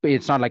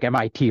it's not like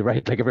MIT,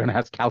 right? Like everyone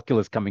has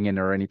calculus coming in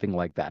or anything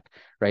like that,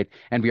 right?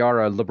 And we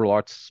are a liberal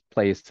arts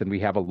place, and we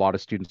have a lot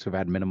of students who've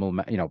had minimal,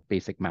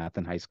 basic math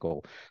in high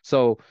school.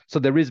 So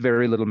there is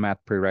very little math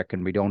prereq,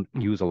 and we don't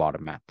use a lot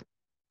of math.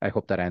 I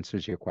hope that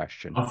answers your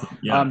question. Awesome.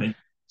 Yeah.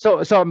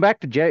 So I'm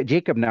back to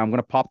Jacob now. I'm going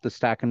to pop the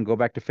stack and go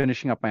back to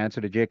finishing up my answer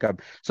to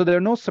Jacob. So there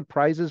are no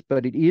surprises,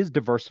 but it is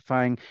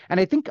diversifying. And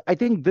I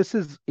think this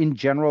is in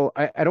general,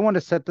 I don't want to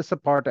set this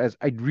apart as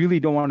I really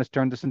don't want to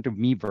turn this into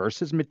me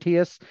versus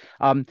Matthias.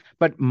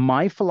 But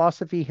my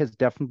philosophy has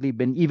definitely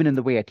been, even in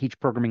the way I teach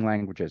programming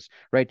languages,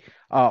 right?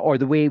 Or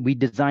the way we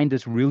designed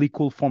this really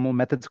cool formal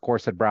methods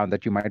course at Brown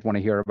that you might want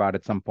to hear about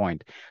at some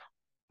point.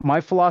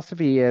 My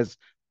philosophy is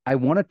I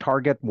want to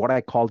target what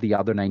I call the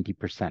other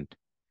 90%.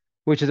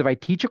 Which is, if I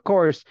teach a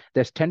course,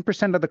 there's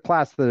 10% of the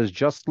class that is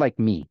just like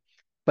me,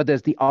 but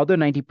there's the other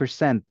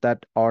 90%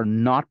 that are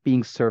not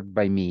being served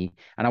by me,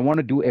 and I want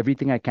to do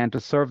everything I can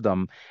to serve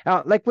them.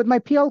 Like with my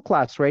PL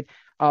class, right?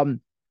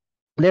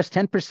 There's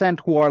 10%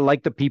 who are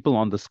like the people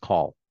on this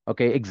call,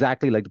 okay?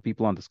 Exactly like the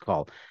people on this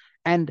call.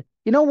 And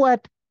you know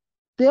what?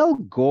 They'll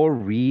go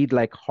read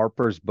like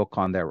Harper's book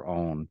on their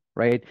own,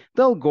 right?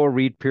 They'll go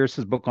read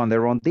Pierce's book on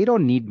their own. They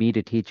don't need me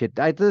to teach it.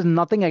 There's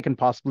nothing I can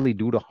possibly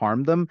do to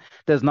harm them.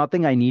 There's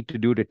nothing I need to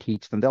do to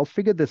teach them. They'll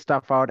figure this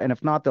stuff out. And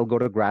if not, they'll go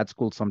to grad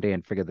school someday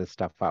and figure this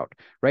stuff out,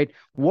 right?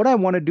 What I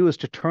want to do is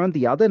to turn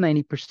the other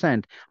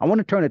 90%, I want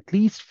to turn at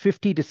least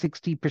 50 to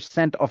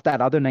 60% of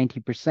that other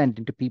 90%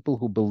 into people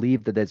who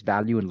believe that there's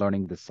value in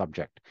learning this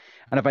subject.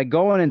 And if I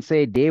go in and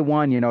say day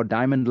one,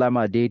 diamond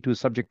lemma, day two,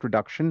 subject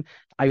reduction,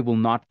 I will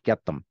not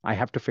get them. I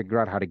have to figure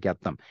out how to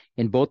get them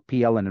in both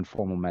PL and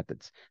informal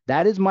methods.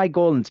 That is my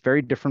goal, and it's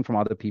very different from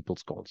other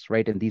people's goals,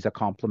 right? And these are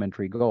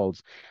complementary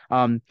goals.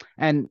 And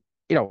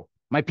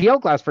my PL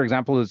class, for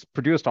example, has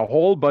produced a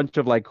whole bunch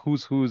of like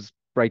who's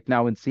right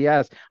now in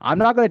CS. I'm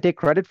not going to take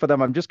credit for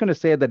them. I'm just going to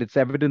say that it's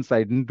evidence I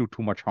didn't do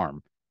too much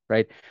harm,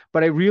 right?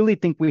 But I really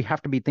think we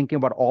have to be thinking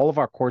about all of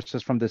our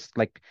courses from this,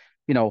 like,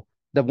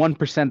 the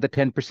 1%, the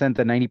 10%,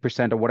 the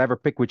 90%, or whatever,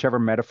 pick whichever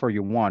metaphor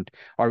you want,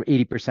 or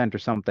 80% or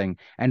something,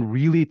 and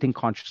really think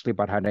consciously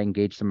about how to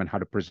engage them and how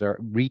to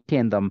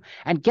retain them,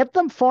 and get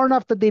them far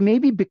enough that they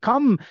maybe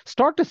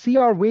start to see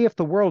our way of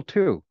the world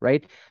too,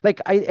 right?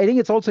 Like, I think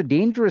it's also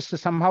dangerous to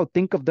somehow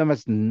think of them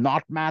as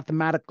not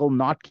mathematical,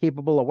 not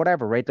capable, or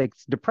whatever, right? Like,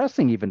 it's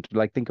depressing even to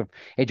like think of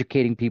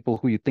educating people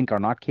who you think are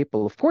not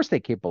capable. Of course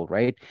they're capable,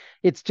 right?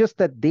 It's just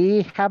that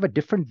they have a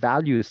different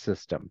value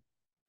system.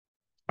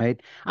 Right.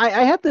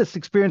 I had this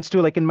experience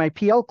too, like in my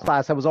PL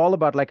class, I was all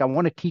about like, I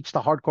want to teach the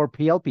hardcore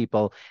PL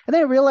people. And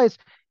then I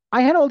realized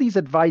I had all these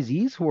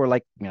advisees who were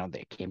like,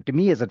 they came to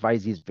me as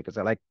advisees because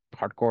I like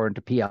hardcore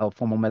into PL,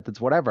 formal methods,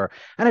 whatever.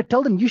 And I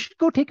told them, you should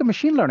go take a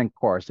machine learning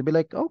course. They'd be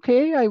like,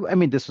 okay. I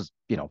mean, this was,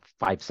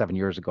 5-7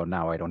 years ago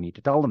now. I don't need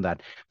to tell them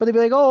that. But they'd be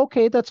like, oh,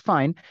 okay, that's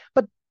fine.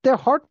 But their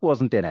heart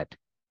wasn't in it.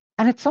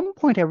 And at some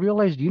point I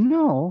realized,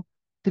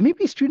 there may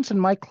be students in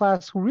my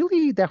class who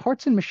really, their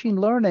heart's in machine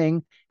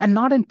learning and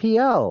not in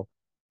PL.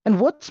 And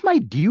what's my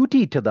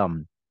duty to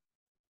them?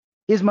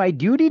 Is my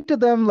duty to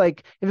them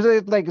like,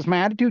 is my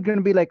attitude going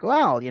to be like,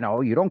 well,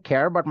 you don't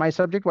care about my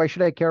subject, why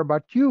should I care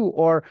about you?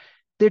 Or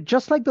they're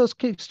just like those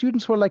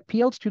students who are like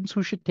PL students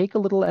who should take a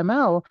little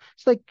ML.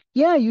 It's like,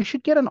 yeah, you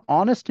should get an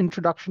honest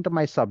introduction to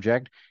my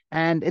subject,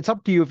 and it's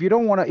up to you. If you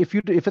don't want to,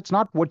 if it's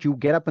not what you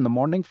get up in the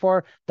morning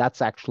for,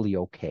 that's actually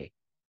okay.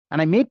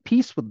 And I made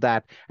peace with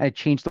that, and it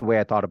changed the way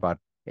I thought about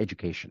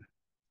education.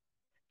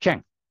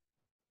 Cheng.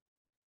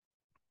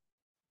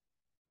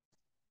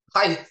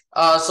 Hi.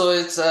 So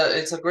it's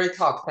a great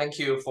talk. Thank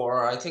you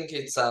for. I think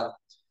it's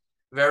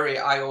very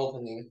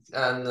eye-opening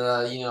and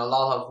a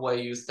lot of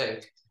way you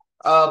think.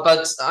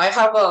 But I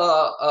have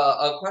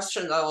a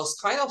question that was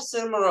kind of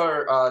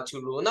similar to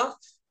Luna.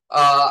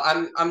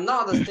 I'm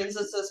not a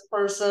synthesis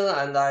person,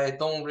 and I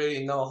don't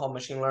really know how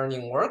machine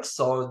learning works.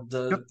 So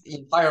the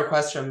entire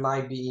question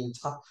might be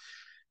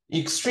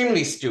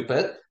extremely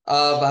stupid.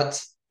 But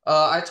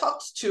I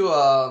talked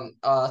to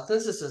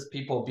synthesis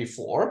people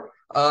before.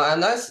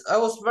 And I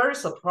was very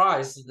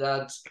surprised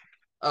that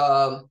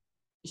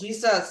he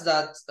says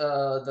that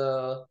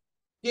the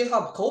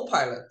GitHub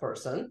Copilot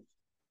person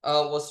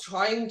was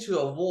trying to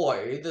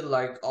avoid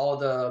like all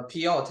the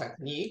PL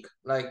technique,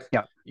 like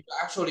you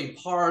actually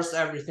parse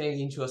everything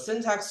into a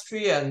syntax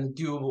tree and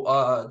do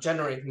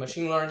generate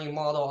machine learning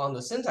model on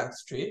the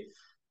syntax tree.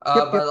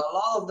 But a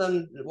lot of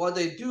them, what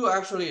they do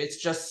actually, it's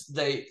just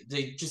they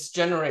just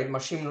generate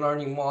machine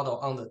learning model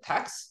on the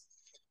text.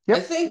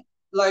 I think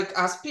like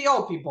as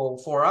PL people,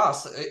 for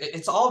us,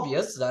 it's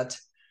obvious that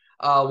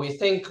we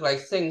think like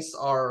things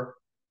are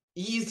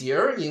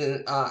easier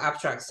in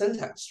abstract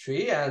syntax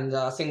tree, and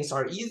things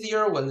are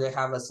easier when they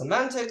have a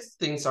semantics.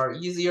 Things are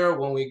easier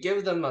when we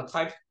give them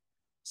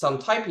some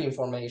type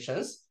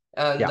informations,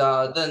 and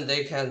then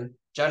they can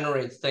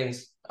generate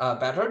things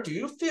better. Do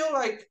you feel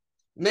like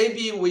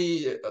maybe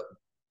we,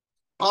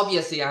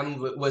 obviously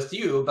I'm with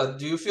you, but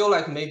do you feel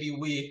like maybe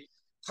we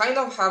kind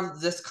of have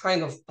this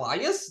kind of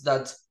bias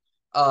that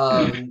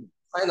kind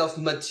of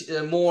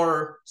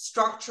more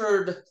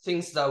structured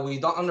things that we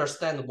don't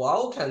understand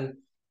well can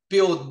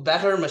build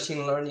better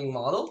machine learning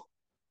model,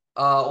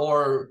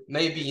 or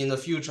maybe in the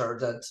future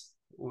that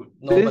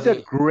nobody... These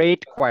are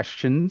great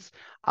questions.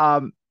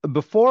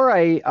 Before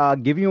I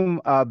give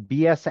you a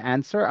BS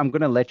answer, I'm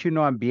going to let you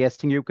know I'm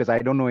BSing you because I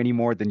don't know any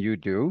more than you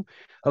do.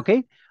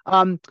 Okay.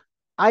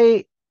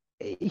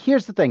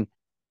 Here's the thing.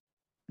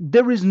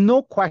 There is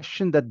no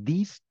question that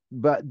these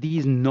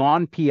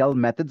non-PL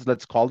methods,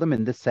 let's call them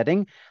in this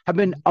setting, have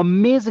been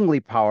amazingly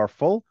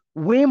powerful,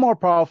 way more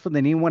powerful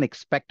than anyone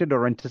expected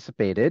or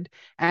anticipated,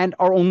 and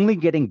are only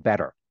getting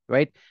better,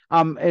 right?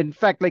 In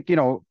fact, like,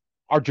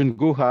 Arjun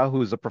Guha,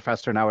 who's a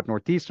professor now at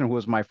Northeastern, who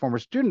was my former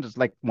student, is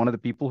like one of the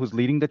people who's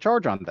leading the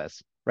charge on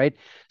this, right?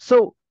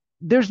 So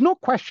there's no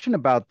question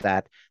about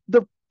that.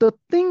 The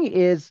thing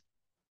is,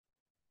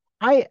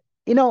 I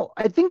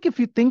think if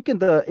you think in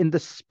the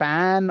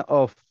span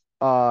of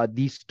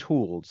these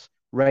tools,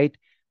 right?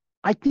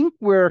 I think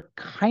we're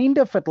kind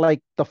of at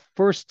like the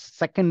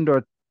second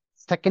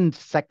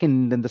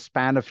in the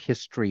span of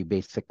history,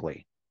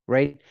 basically,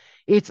 right?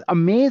 It's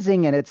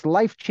amazing and it's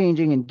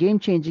life-changing and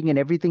game-changing and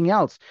everything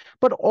else.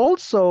 But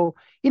also,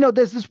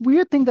 there's this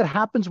weird thing that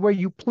happens where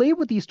you play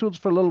with these tools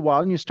for a little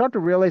while and you start to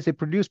realize they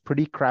produce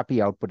pretty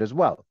crappy output as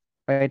well.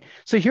 Right.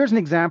 So here's an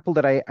example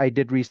that I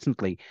did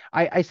recently.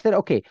 I said,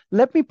 okay,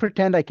 let me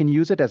pretend I can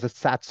use it as a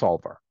SAT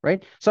solver,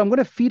 right? So I'm going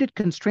to feed it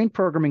constraint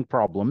programming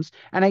problems.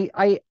 And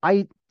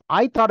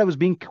I thought I was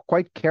being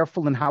quite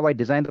careful in how I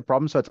designed the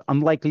problem, so it's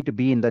unlikely to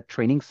be in the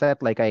training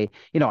set. Like I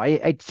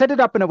set it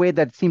up in a way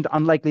that seemed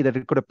unlikely that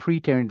it could have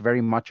pre-trained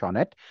very much on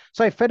it.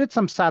 So I fed it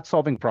some SAT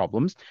solving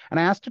problems, and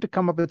I asked it to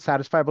come up with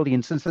satisfiability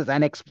instances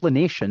and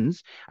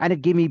explanations, and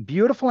it gave me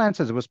beautiful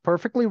answers. It was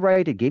perfectly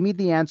right. It gave me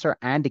the answer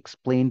and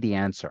explained the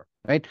answer.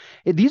 Right?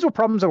 These were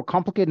problems that were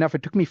complicated enough.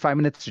 It took me 5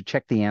 minutes to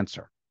check the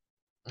answer.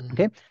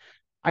 Okay.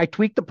 I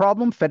tweaked the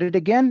problem, fed it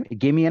again. It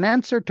gave me an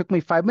answer. It took me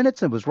 5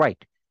 minutes. And it was right.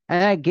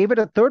 And I gave it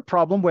a third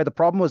problem where the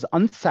problem was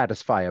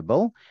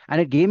unsatisfiable. And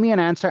it gave me an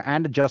answer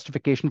and a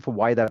justification for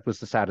why that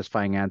was the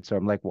satisfying answer.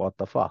 I'm like, what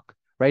the fuck?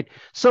 Right.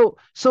 So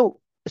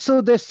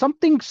there's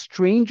something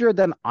stranger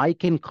than I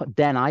can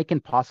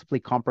possibly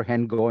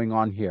comprehend going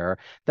on here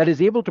that is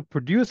able to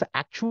produce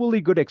actually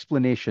good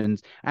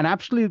explanations and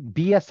absolute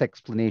BS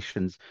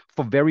explanations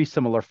for very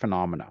similar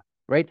phenomena,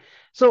 right?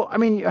 So, I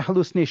mean,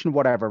 hallucination,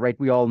 whatever, right?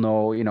 We all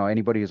know,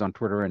 anybody who's on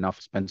Twitter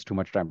enough spends too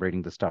much time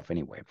reading this stuff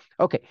anyway.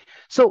 Okay,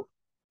 so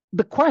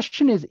the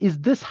question is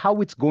this how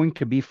it's going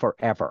to be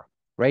forever,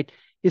 right?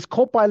 Is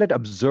Copilot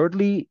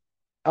absurdly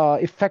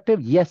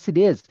effective? Yes, it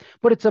is.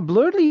 But it's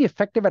absurdly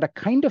effective at a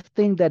kind of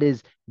thing that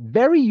is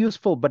very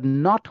useful, but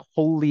not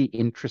wholly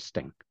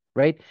interesting,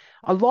 right?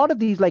 A lot of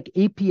these like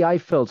API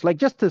fills, like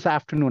just this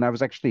afternoon, I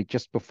was actually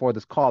just before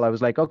this call, I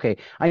was like, okay,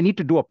 I need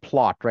to do a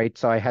plot, right?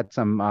 So I had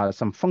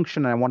some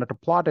function and I wanted to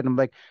plot it. And I'm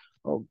like,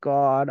 Oh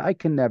God, I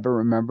can never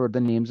remember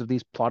the names of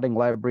these plotting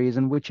libraries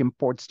and which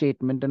import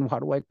statement and how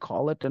do I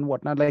call it and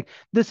whatnot. Like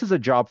this is a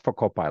job for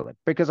Copilot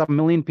because a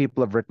million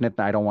people have written it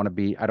and I don't want to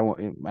be, I don't,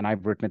 and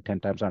I've written it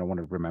 10 times. I don't want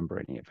to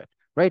remember any of it,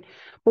 right?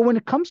 But when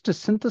it comes to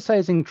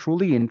synthesizing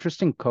truly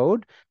interesting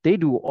code, they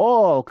do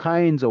all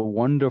kinds of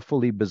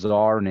wonderfully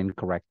bizarre and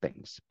incorrect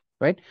things,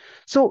 right?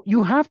 So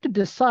you have to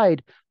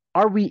decide,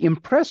 are we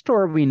impressed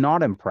or are we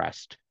not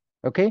impressed?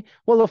 Okay.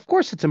 Well, of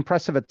course, it's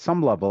impressive at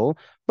some level,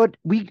 but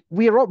we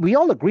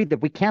all agree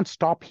that we can't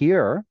stop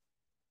here,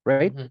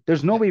 right? Mm-hmm.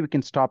 There's no Yeah. way we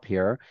can stop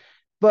here.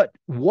 But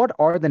what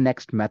are the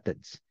next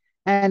methods?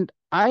 And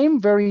I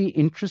am very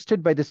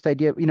interested by this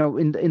idea,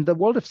 in the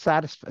world of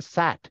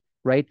SAT,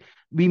 right?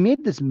 We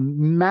made this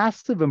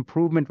massive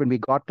improvement when we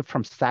got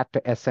from SAT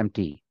to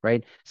SMT,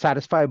 right?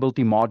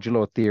 Satisfiability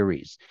modulo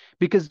theories,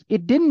 because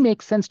it didn't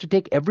make sense to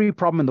take every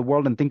problem in the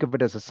world and think of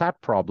it as a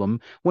SAT problem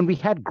when we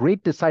had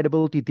great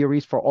decidability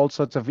theories for all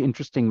sorts of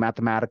interesting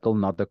mathematical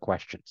and other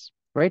questions,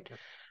 right?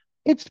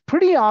 It's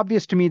pretty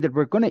obvious to me that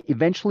we're going to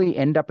eventually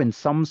end up in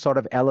some sort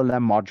of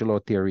LLM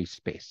modulo theory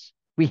space.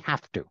 We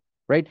have to,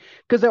 right?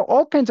 Because there are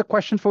all kinds of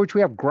questions for which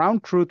we have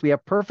ground truth, we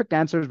have perfect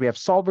answers, we have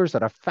solvers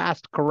that are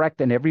fast,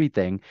 correct, and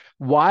everything.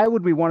 Why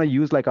would we want to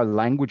use like a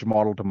language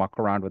model to muck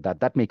around with that?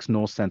 That makes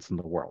no sense in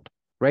the world,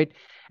 right?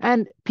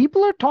 And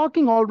people are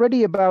talking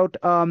already about,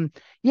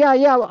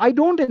 yeah, I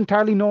don't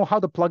entirely know how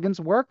the plugins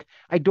work.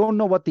 I don't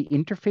know what the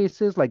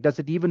interface is. Like, does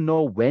it even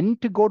know when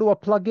to go to a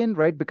plugin,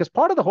 right? Because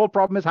part of the whole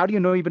problem is how do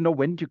you even know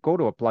when to go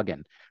to a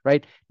plugin,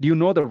 right? Do you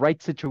know the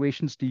right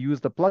situations to use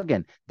the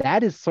plugin?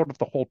 That is sort of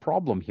the whole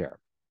problem here,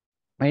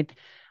 right?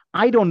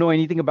 I don't know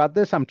anything about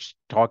this. I'm just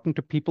talking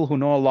to people who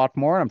know a lot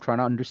more. I'm trying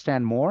to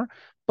understand more.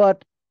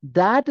 But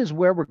that is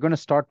where we're going to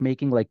start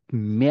making like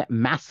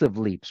massive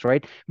leaps,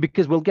 right?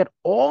 Because we'll get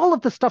all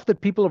of the stuff that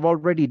people have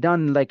already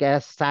done, like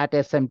SAT,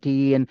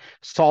 SMT, and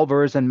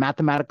solvers and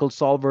mathematical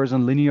solvers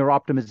and linear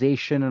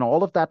optimization and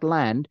all of that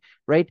land,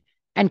 right?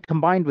 And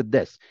combined with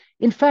this.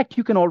 In fact,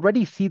 you can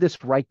already see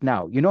this right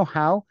now. You know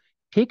how?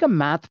 Take a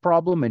math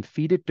problem and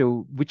feed it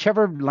to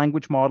whichever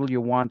language model you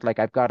want. Like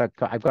I've got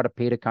a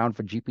paid account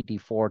for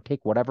GPT-4.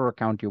 Take whatever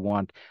account you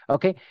want.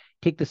 Okay.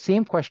 Take the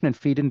same question and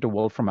feed it into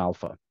Wolfram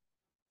Alpha.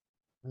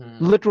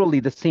 Literally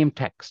the same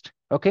text.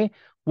 Okay.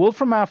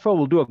 Wolfram Alpha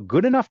will do a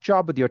good enough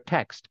job with your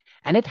text,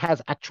 and it has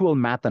actual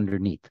math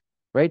underneath.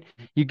 Right?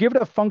 You give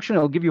it a function,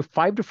 it'll give you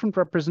 5 different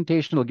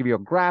representations. It'll give you a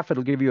graph,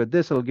 it'll give you a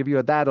this, it'll give you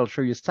a that, it'll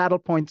show you saddle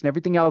points and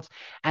everything else,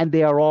 and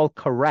they are all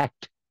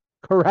correct.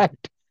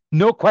 Correct.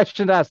 No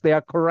question asked, they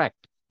are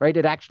correct, right?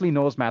 It actually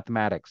knows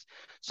mathematics.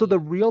 So the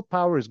real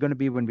power is going to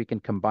be when we can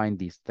combine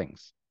these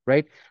things,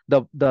 right?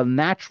 The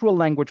natural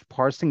language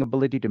parsing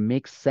ability to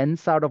make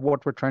sense out of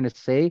what we're trying to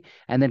say,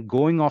 and then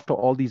going off to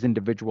all these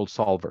individual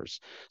solvers.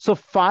 So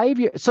 5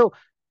 years, so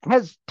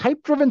has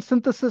type-driven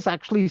synthesis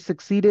actually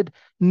succeeded?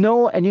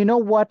 No. And you know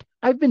what?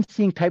 I've been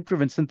seeing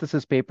type-driven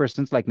synthesis papers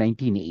since like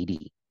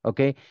 1980.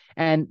 Okay.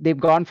 And they've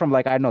gone from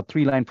like, I don't know,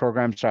 3-line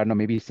programs to, I don't know,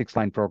 maybe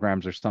 6-line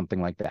programs or something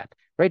like that.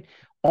 Right.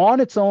 On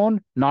its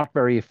own, not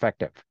very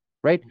effective.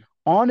 Right.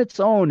 On its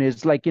own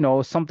is like,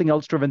 something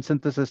else driven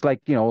synthesis,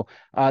 like,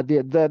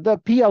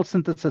 the PL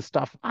synthesis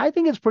stuff. I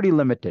think it's pretty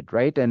limited.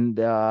 Right. And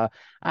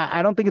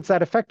I don't think it's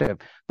that effective.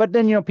 But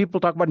then, people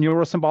talk about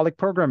neurosymbolic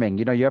programming.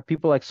 You have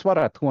people like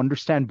Swarat who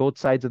understand both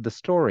sides of the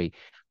story.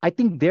 I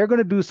think they're going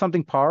to do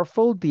something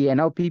powerful. The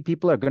NLP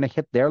people are going to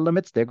hit their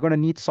limits. They're going to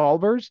need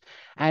solvers.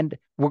 And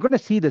we're going to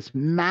see this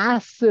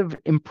massive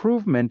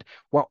improvement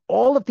where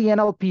all of the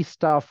NLP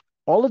stuff,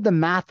 all of the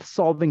math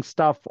solving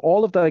stuff,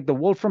 all of the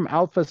Wolfram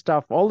Alpha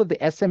stuff, all of the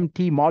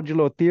SMT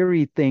modulo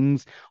theory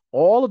things,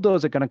 all of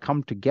those are going to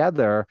come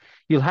together.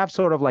 You'll have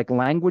sort of like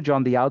language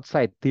on the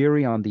outside,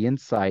 theory on the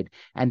inside.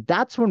 And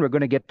that's when we're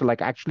going to get to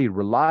like actually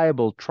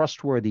reliable,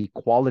 trustworthy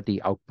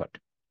quality output,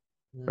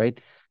 right?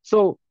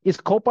 So is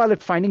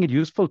Copilot finding it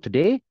useful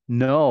today?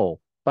 No.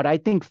 But I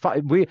think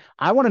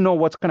I want to know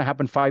what's going to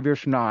happen 5 years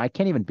from now. I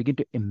can't even begin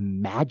to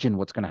imagine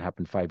what's going to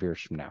happen 5 years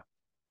from now.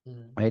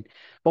 Right.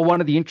 But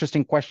one of the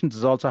interesting questions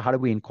is also how do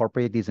we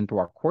incorporate these into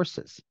our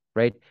courses,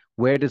 right?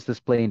 Where does this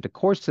play into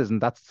courses?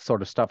 And that's the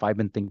sort of stuff I've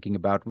been thinking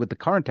about with the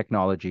current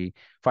technology.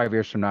 5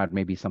 years from now, it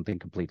may be something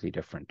completely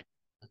different.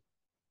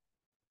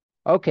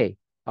 Okay.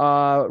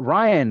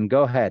 Ryan,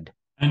 go ahead.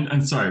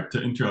 And sorry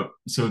to interrupt.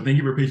 So thank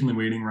you for patiently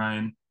waiting,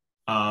 Ryan.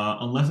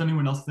 Unless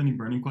anyone else has any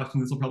burning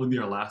questions, this will probably be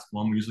our last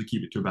one. We usually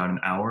keep it to about an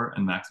hour,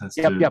 and Max has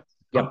to. Yep.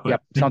 Thank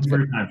Sounds you for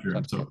good. your time,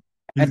 Shriram. So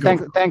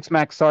and thanks,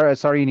 Max.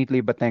 Sorry you need to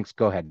leave, but thanks.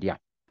 Go ahead. Yeah.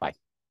 Bye.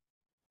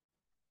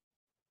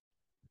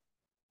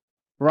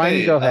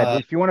 Ryan, go ahead.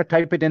 If you want to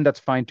type it in, that's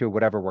fine too.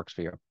 Whatever works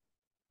for you.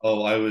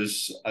 Oh, I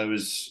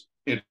was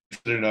interested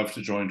enough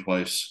to join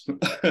twice.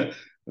 The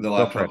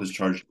laptop is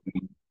charged.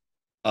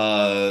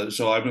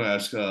 So I'm going to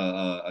ask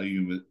a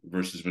you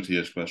versus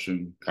Matthias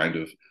question, kind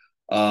of.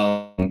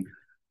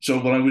 So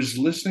when I was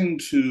listening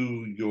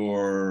to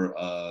your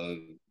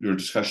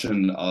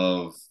discussion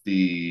of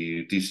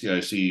the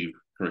DCIC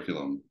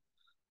curriculum,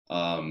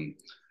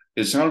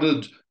 it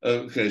sounded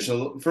okay.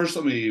 So first,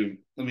 let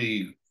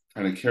me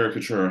kind of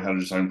caricature how to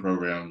design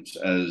programs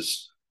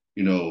as,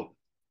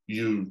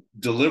 you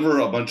deliver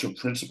a bunch of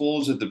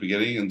principles at the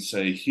beginning and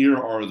say, here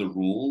are the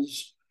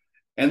rules.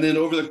 And then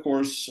over the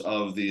course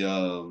of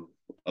the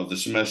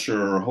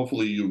semester,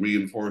 hopefully you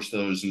reinforce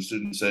those and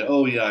students say,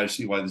 oh yeah, I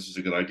see why this is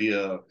a good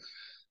idea.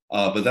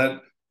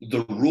 But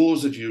the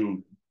rules that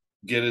you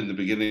get in the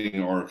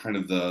beginning are kind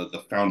of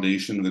the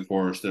foundation of the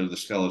course. They're the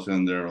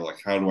skeleton. They're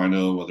like, how do I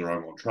know whether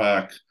I'm on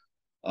track,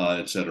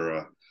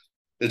 etc.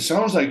 It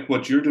sounds like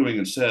what you're doing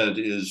instead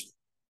is,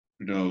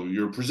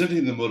 you're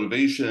presenting the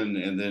motivation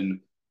and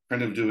then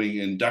kind of doing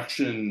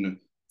induction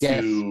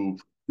to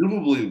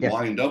presumably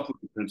wind up with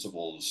the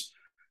principles.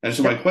 And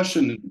so my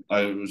question,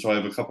 so I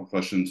have a couple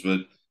questions, but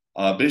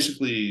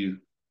basically,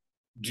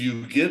 do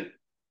you get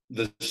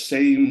the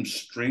same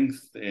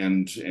strength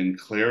and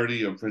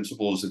clarity of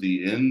principles at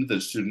the end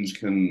that students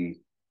can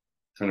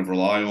kind of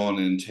rely on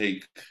and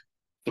take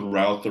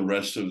throughout the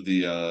rest of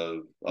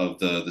the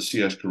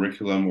CS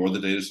curriculum or the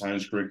data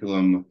science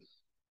curriculum?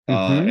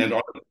 And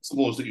are the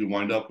principles that you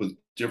wind up with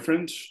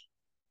different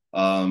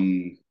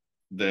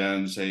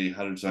than, say,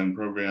 how to design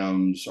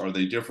programs? Are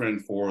they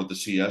different for the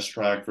CS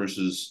track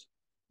versus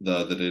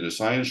the data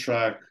science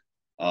track?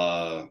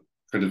 Kind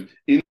of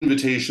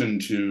invitation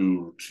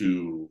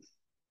to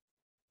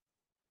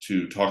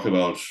talk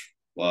about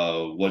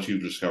what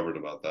you've discovered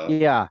about that.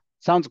 Yeah,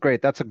 sounds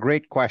great. That's a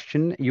great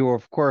question. You,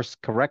 of course,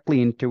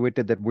 correctly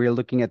intuited that we're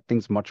looking at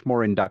things much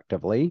more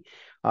inductively.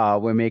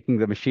 We're making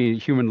the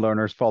human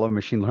learners follow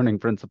machine learning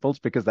principles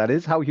because that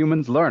is how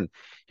humans learn.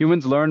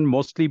 Humans learn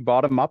mostly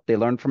bottom up. They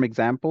learn from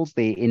examples.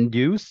 They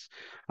induce.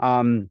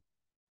 And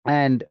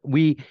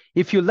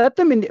if you let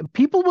them in,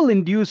 people will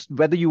induce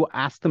whether you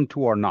ask them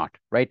to or not,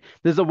 right?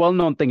 There's a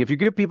well-known thing. If you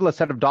give people a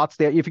set of dots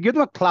there, if you give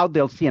them a cloud,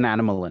 they'll see an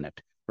animal in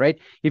it, right?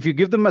 If you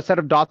give them a set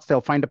of dots,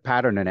 they'll find a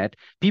pattern in it.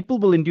 People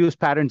will induce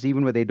patterns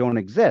even where they don't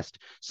exist.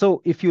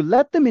 So if you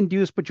let them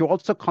induce, but you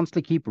also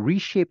constantly keep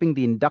reshaping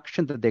the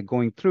induction that they're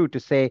going through to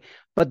say,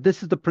 but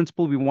this is the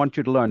principle we want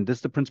you to learn. This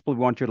is the principle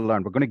we want you to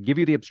learn. We're going to give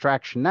you the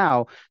abstraction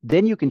now.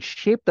 Then you can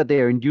shape that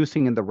they're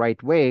inducing in the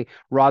right way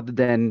rather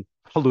than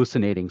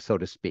hallucinating, so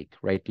to speak,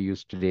 right, to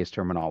use today's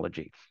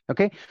terminology.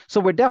 Okay,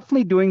 so we're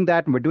definitely doing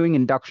that, and we're doing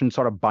induction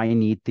sort of by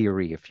need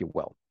theory, if you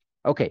will.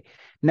 Okay,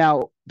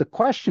 now the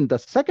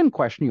second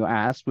question you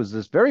asked was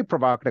this very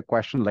provocative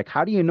question, like,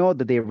 how do you know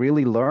that they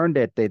really learned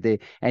it, that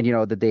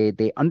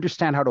they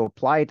understand how to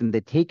apply it and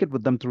they take it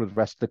with them through the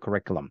rest of the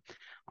curriculum?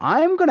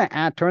 I'm going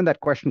to turn that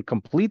question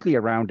completely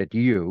around at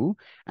you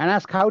and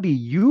ask, how do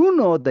you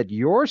know that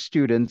your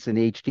students in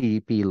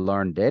HTTP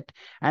learned it?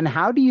 And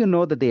how do you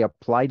know that they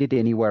applied it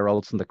anywhere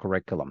else in the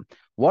curriculum?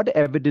 What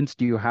evidence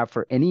do you have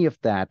for any of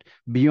that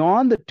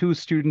beyond the 2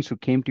 students who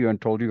came to you and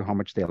told you how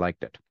much they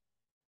liked it?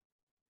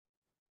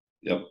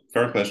 Yep,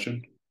 fair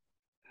question.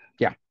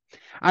 Yeah.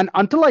 And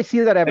until I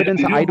see that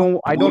evidence, I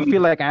don't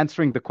feel like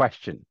answering the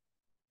question.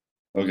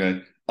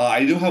 Okay.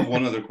 I do have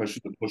one other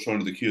question to push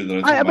onto the queue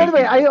that I think by the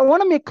way, I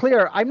want to make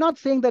clear, I'm not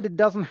saying that it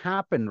doesn't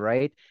happen,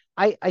 right?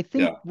 I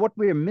think what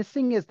we're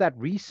missing is that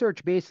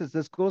research basis.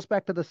 This goes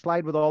back to the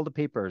slide with all the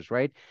papers,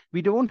 right?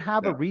 We don't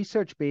have a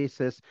research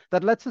basis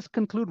that lets us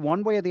conclude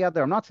one way or the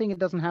other. I'm not saying it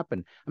doesn't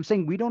happen. I'm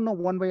saying we don't know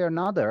one way or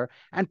another.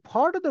 And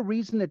part of the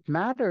reason it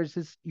matters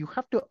is you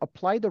have to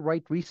apply the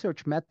right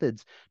research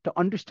methods to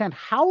understand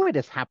how it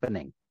is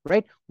happening,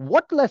 right?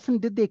 What lesson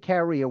did they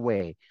carry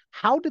away?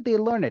 How did they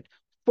learn it?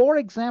 For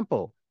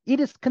example, it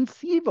is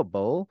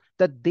conceivable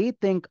that they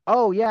think,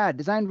 oh yeah,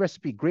 design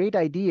recipe, great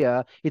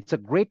idea. It's a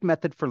great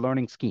method for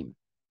learning scheme.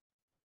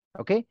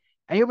 Okay.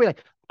 And you'll be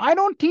like, I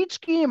don't teach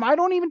scheme. I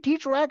don't even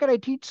teach racket. I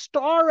teach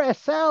star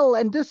SL.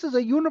 And this is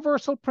a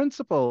universal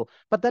principle.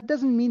 But that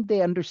doesn't mean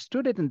they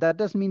understood it. And that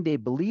doesn't mean they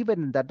believe it.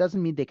 And that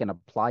doesn't mean they can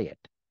apply it.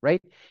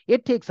 Right?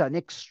 It takes an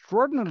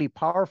extraordinarily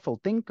powerful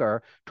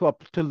thinker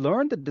to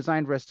learn the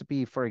design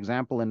recipe, for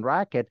example, in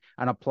racket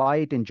and apply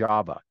it in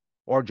Java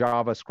or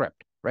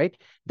JavaScript. Right?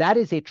 That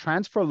is a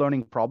transfer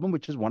learning problem,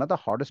 which is one of the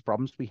hardest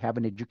problems we have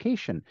in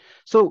education.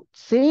 So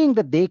saying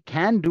that they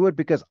can do it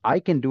because I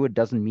can do it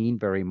doesn't mean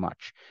very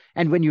much.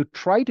 And when you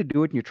try to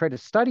do it and you try to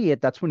study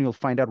it, that's when you'll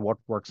find out what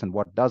works and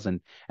what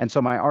doesn't. And so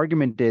my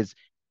argument is,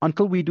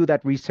 until we do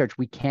that research,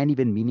 we can't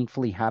even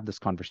meaningfully have this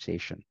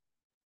conversation.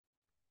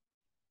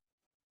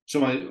 So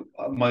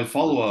my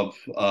follow-up...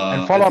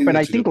 and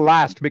I think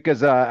last,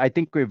 because I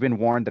think we've been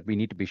warned that we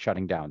need to be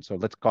shutting down. So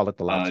let's call it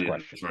the last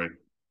question. Sorry.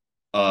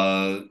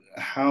 How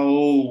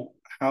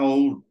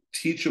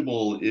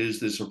teachable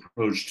is this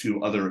approach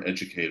to other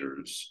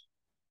educators?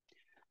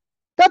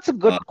 That's a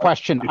good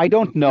question. I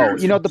don't know.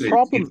 The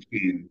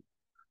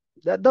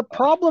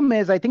problem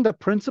is, I think the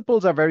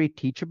principles are very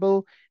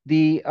teachable.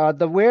 The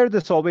where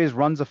this always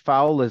runs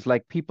afoul is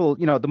like people,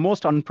 the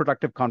most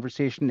unproductive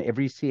conversation in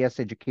every CS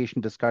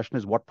education discussion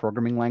is what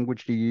programming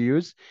language do you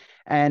use?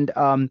 And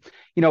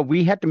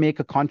we had to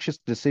make a conscious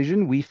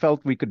decision. We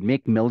felt we could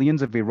make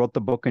millions if we wrote the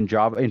book in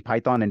Java, in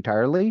Python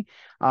entirely.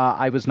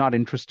 I was not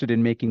interested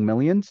in making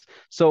millions.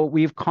 So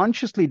we've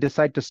consciously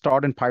decided to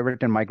start in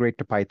Pirate and migrate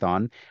to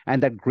Python.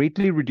 And that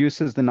greatly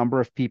reduces the number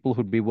of people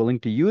who'd be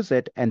willing to use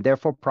it and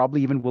therefore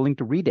probably even willing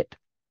to read it.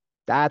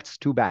 That's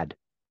too bad,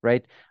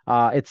 right?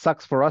 It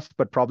sucks for us,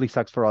 but probably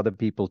sucks for other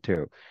people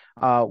too.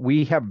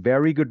 We have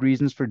very good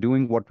reasons for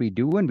doing what we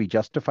do, and we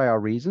justify our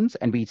reasons,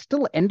 and we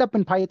still end up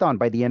in Python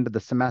by the end of the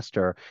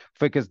semester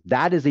because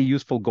that is a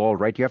useful goal,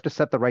 right? You have to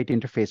set the right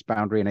interface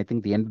boundary, and I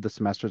think the end of the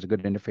semester is a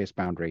good interface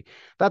boundary.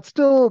 There's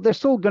still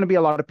going to be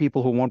a lot of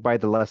people who won't buy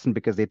the lesson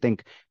because they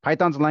think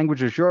Python's a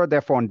language is sure,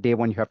 therefore on day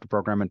one you have to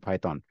program in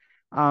Python.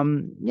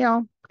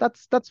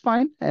 That's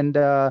fine. And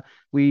as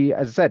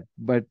I said,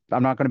 but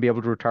I'm not going to be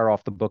able to retire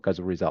off the book as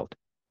a result.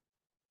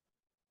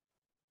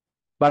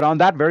 But on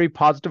that very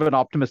positive and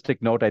optimistic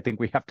note, I think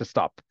we have to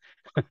stop.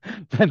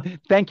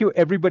 Thank you,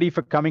 everybody,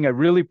 for coming. I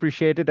really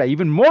appreciate it. I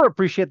even more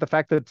appreciate the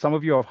fact that some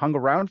of you have hung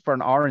around for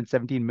an hour and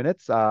 17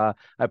 minutes. I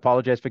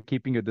apologize for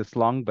keeping you this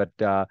long, but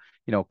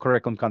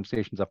curriculum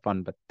conversations are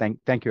fun. But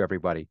thank you,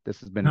 everybody.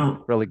 This has been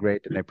really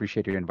great, and I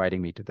appreciate you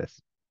inviting me to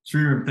this.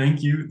 Shriram,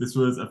 thank you. This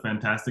was a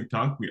fantastic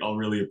talk. We all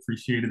really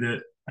appreciated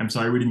it. I'm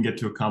sorry we didn't get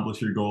to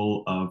accomplish your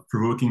goal of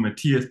provoking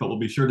Matthias, but we'll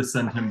be sure to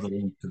send him the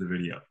link to the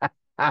video.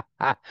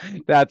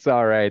 That's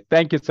all right.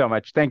 Thank you so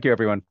much. Thank you,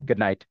 everyone. Good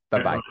night.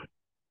 Bye-bye.